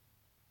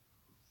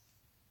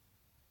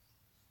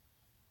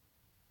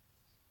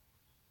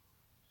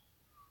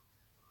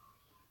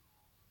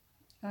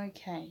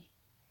 Okay.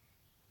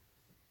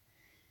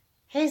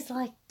 He's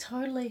like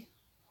totally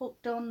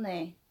hooked on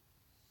there.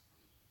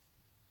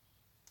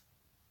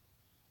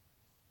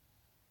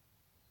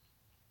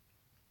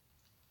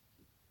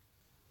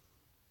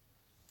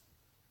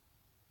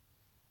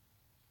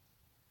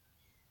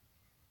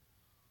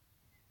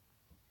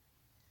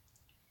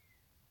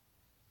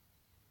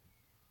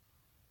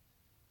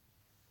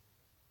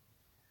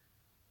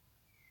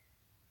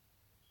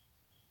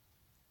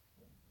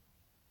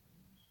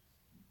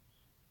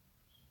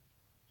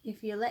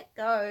 if you let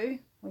go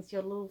with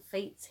your little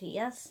feet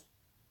here.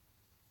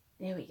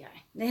 There we go.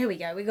 There we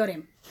go. We got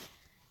him.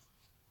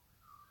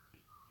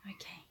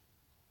 Okay.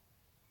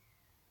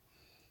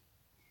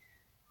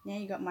 Now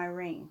you got my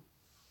ring.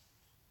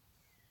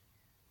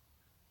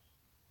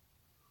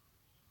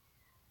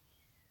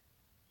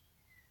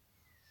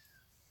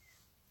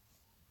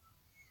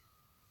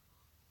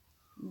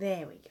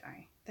 There we go.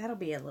 That'll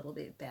be a little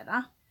bit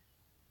better.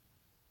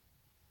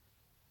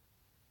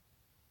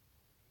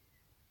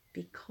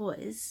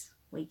 Because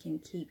we can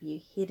keep you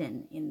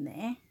hidden in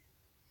there.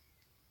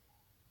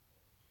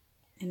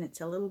 And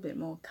it's a little bit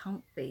more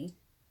comfy.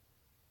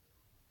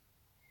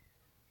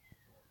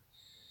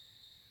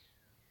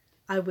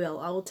 I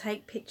will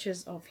take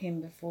pictures of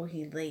him before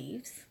he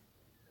leaves.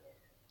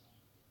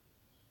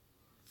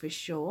 For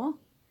sure.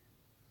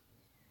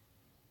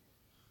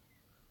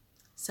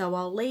 So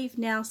I'll leave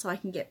now so I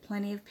can get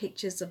plenty of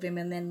pictures of him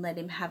and then let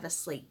him have a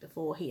sleep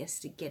before he has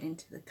to get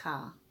into the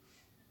car.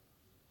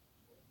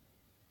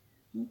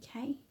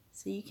 Okay,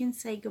 so you can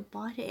say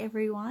goodbye to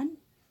everyone.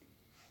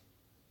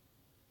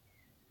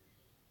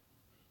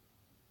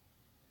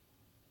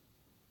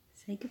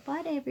 Say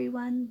goodbye to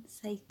everyone.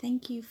 Say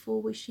thank you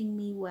for wishing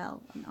me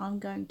well. And I'm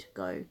going to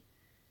go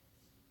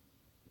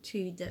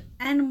to the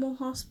animal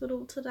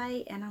hospital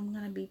today and I'm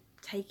going to be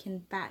taken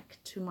back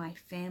to my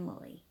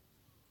family.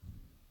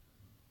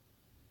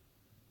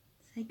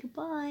 Say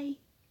goodbye.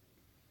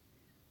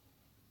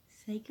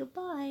 Say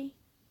goodbye.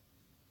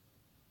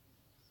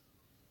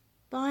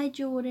 Bye,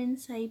 Jordan.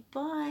 Say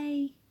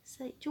bye.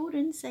 Say,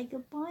 Jordan, say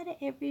goodbye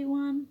to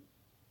everyone.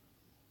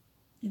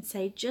 And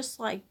say, just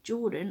like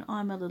Jordan,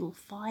 I'm a little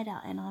fighter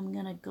and I'm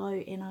going to go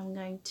and I'm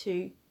going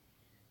to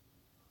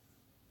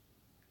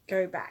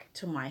go back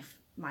to my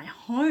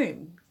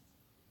home.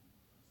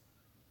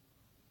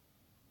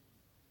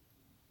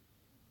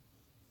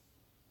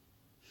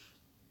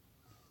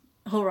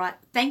 All right.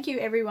 Thank you,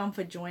 everyone,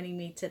 for joining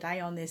me today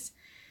on this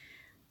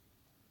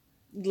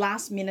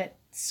last minute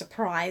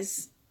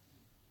surprise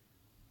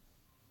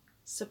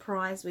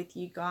with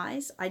you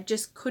guys. I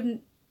just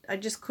couldn't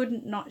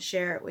not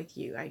share it with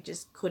you. I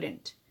just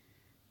couldn't,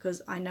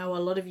 because I know a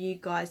lot of you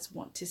guys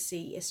want to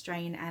see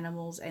Australian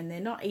animals and they're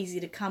not easy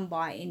to come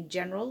by in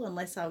general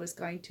unless I was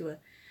going to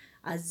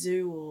a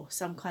zoo or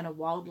some kind of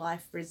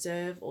wildlife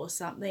reserve or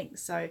something.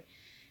 So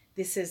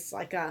this is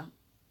like a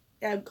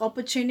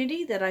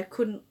opportunity that I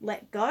couldn't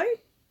let go.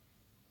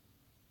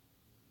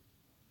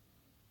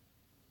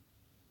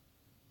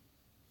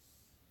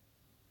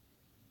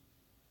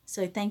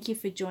 So thank you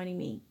for joining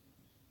me.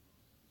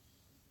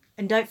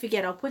 And don't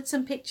forget, I'll put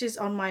some pictures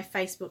on my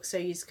Facebook so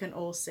you can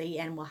all see,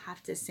 and we'll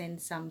have to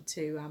send some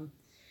to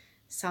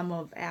some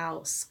of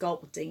our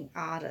sculpting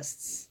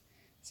artists.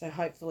 So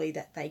hopefully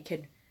that they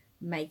could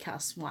make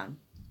us one.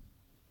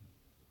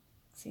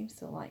 Seems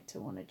to like to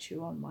want to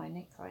chew on my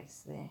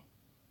necklace there.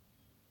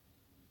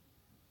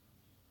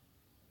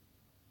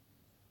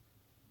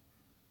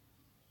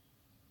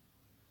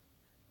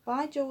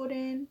 Bye,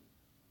 Jordan.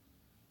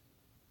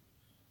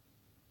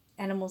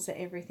 Animals are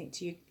everything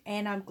to you,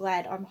 and I'm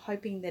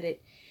hoping that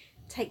it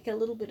take a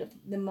little bit of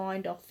the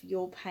mind off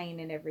your pain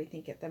and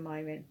everything at the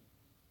moment.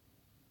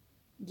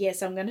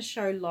 Yes, I'm going to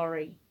show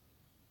Laurie.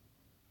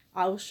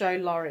 I'll show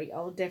Laurie.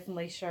 I'll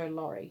definitely show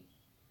Laurie,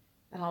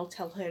 and I'll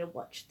tell her to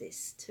watch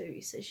this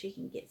too so she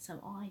can get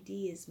some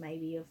ideas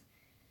maybe of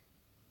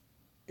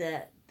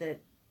the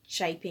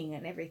shaping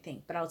and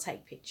everything, but I'll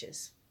take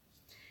pictures.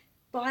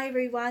 Bye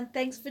everyone.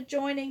 Thanks for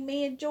joining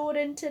me and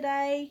Jordan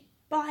today.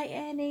 Bye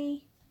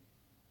Annie.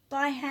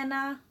 Bye,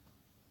 Hannah.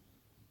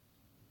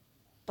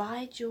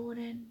 Bye,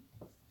 Jordan.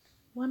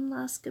 One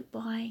last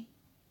goodbye.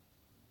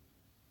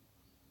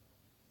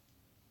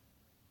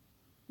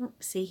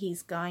 See,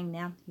 he's going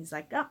now. He's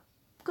like, oh,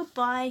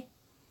 goodbye.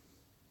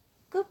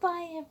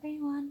 Goodbye,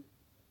 everyone.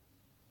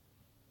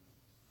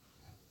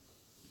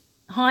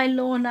 Hi,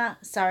 Lorna.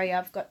 Sorry,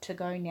 I've got to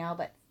go now,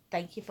 but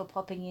thank you for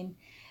popping in.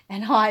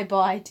 And hi,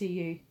 bye to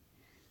you.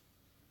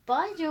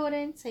 Bye,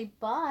 Jordan. Say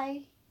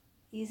bye.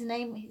 His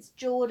name is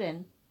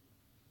Jordan.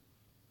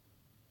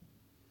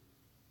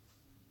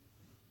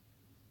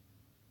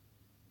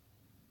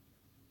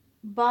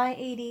 Bye,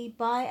 Edie.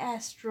 Bye,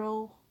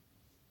 Astral.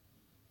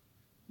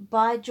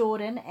 Bye,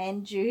 Jordan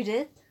and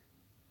Judith.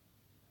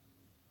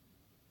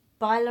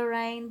 Bye,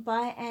 Lorraine.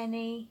 Bye,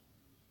 Annie.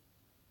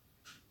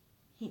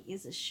 He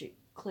is a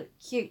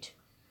cute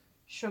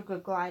sugar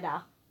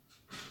glider.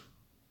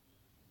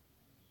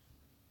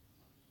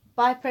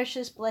 Bye,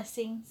 precious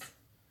blessings.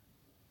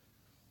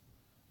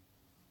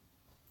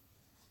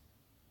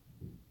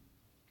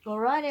 All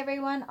right,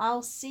 everyone.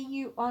 I'll see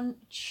you on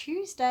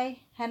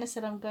Tuesday. Hannah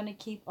said I'm going to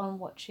keep on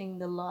watching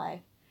the live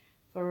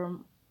for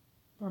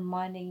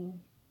reminding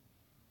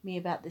me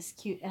about this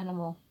cute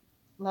animal.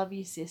 Love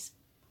you, sis.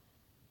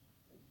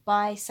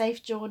 Bye.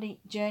 Safe journey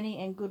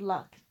and good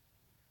luck.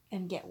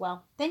 And get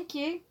well. Thank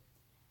you.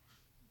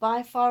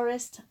 Bye,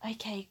 Forrest.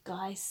 Okay,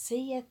 guys.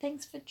 See ya.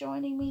 Thanks for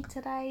joining me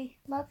today.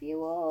 Love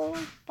you all.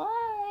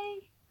 Bye.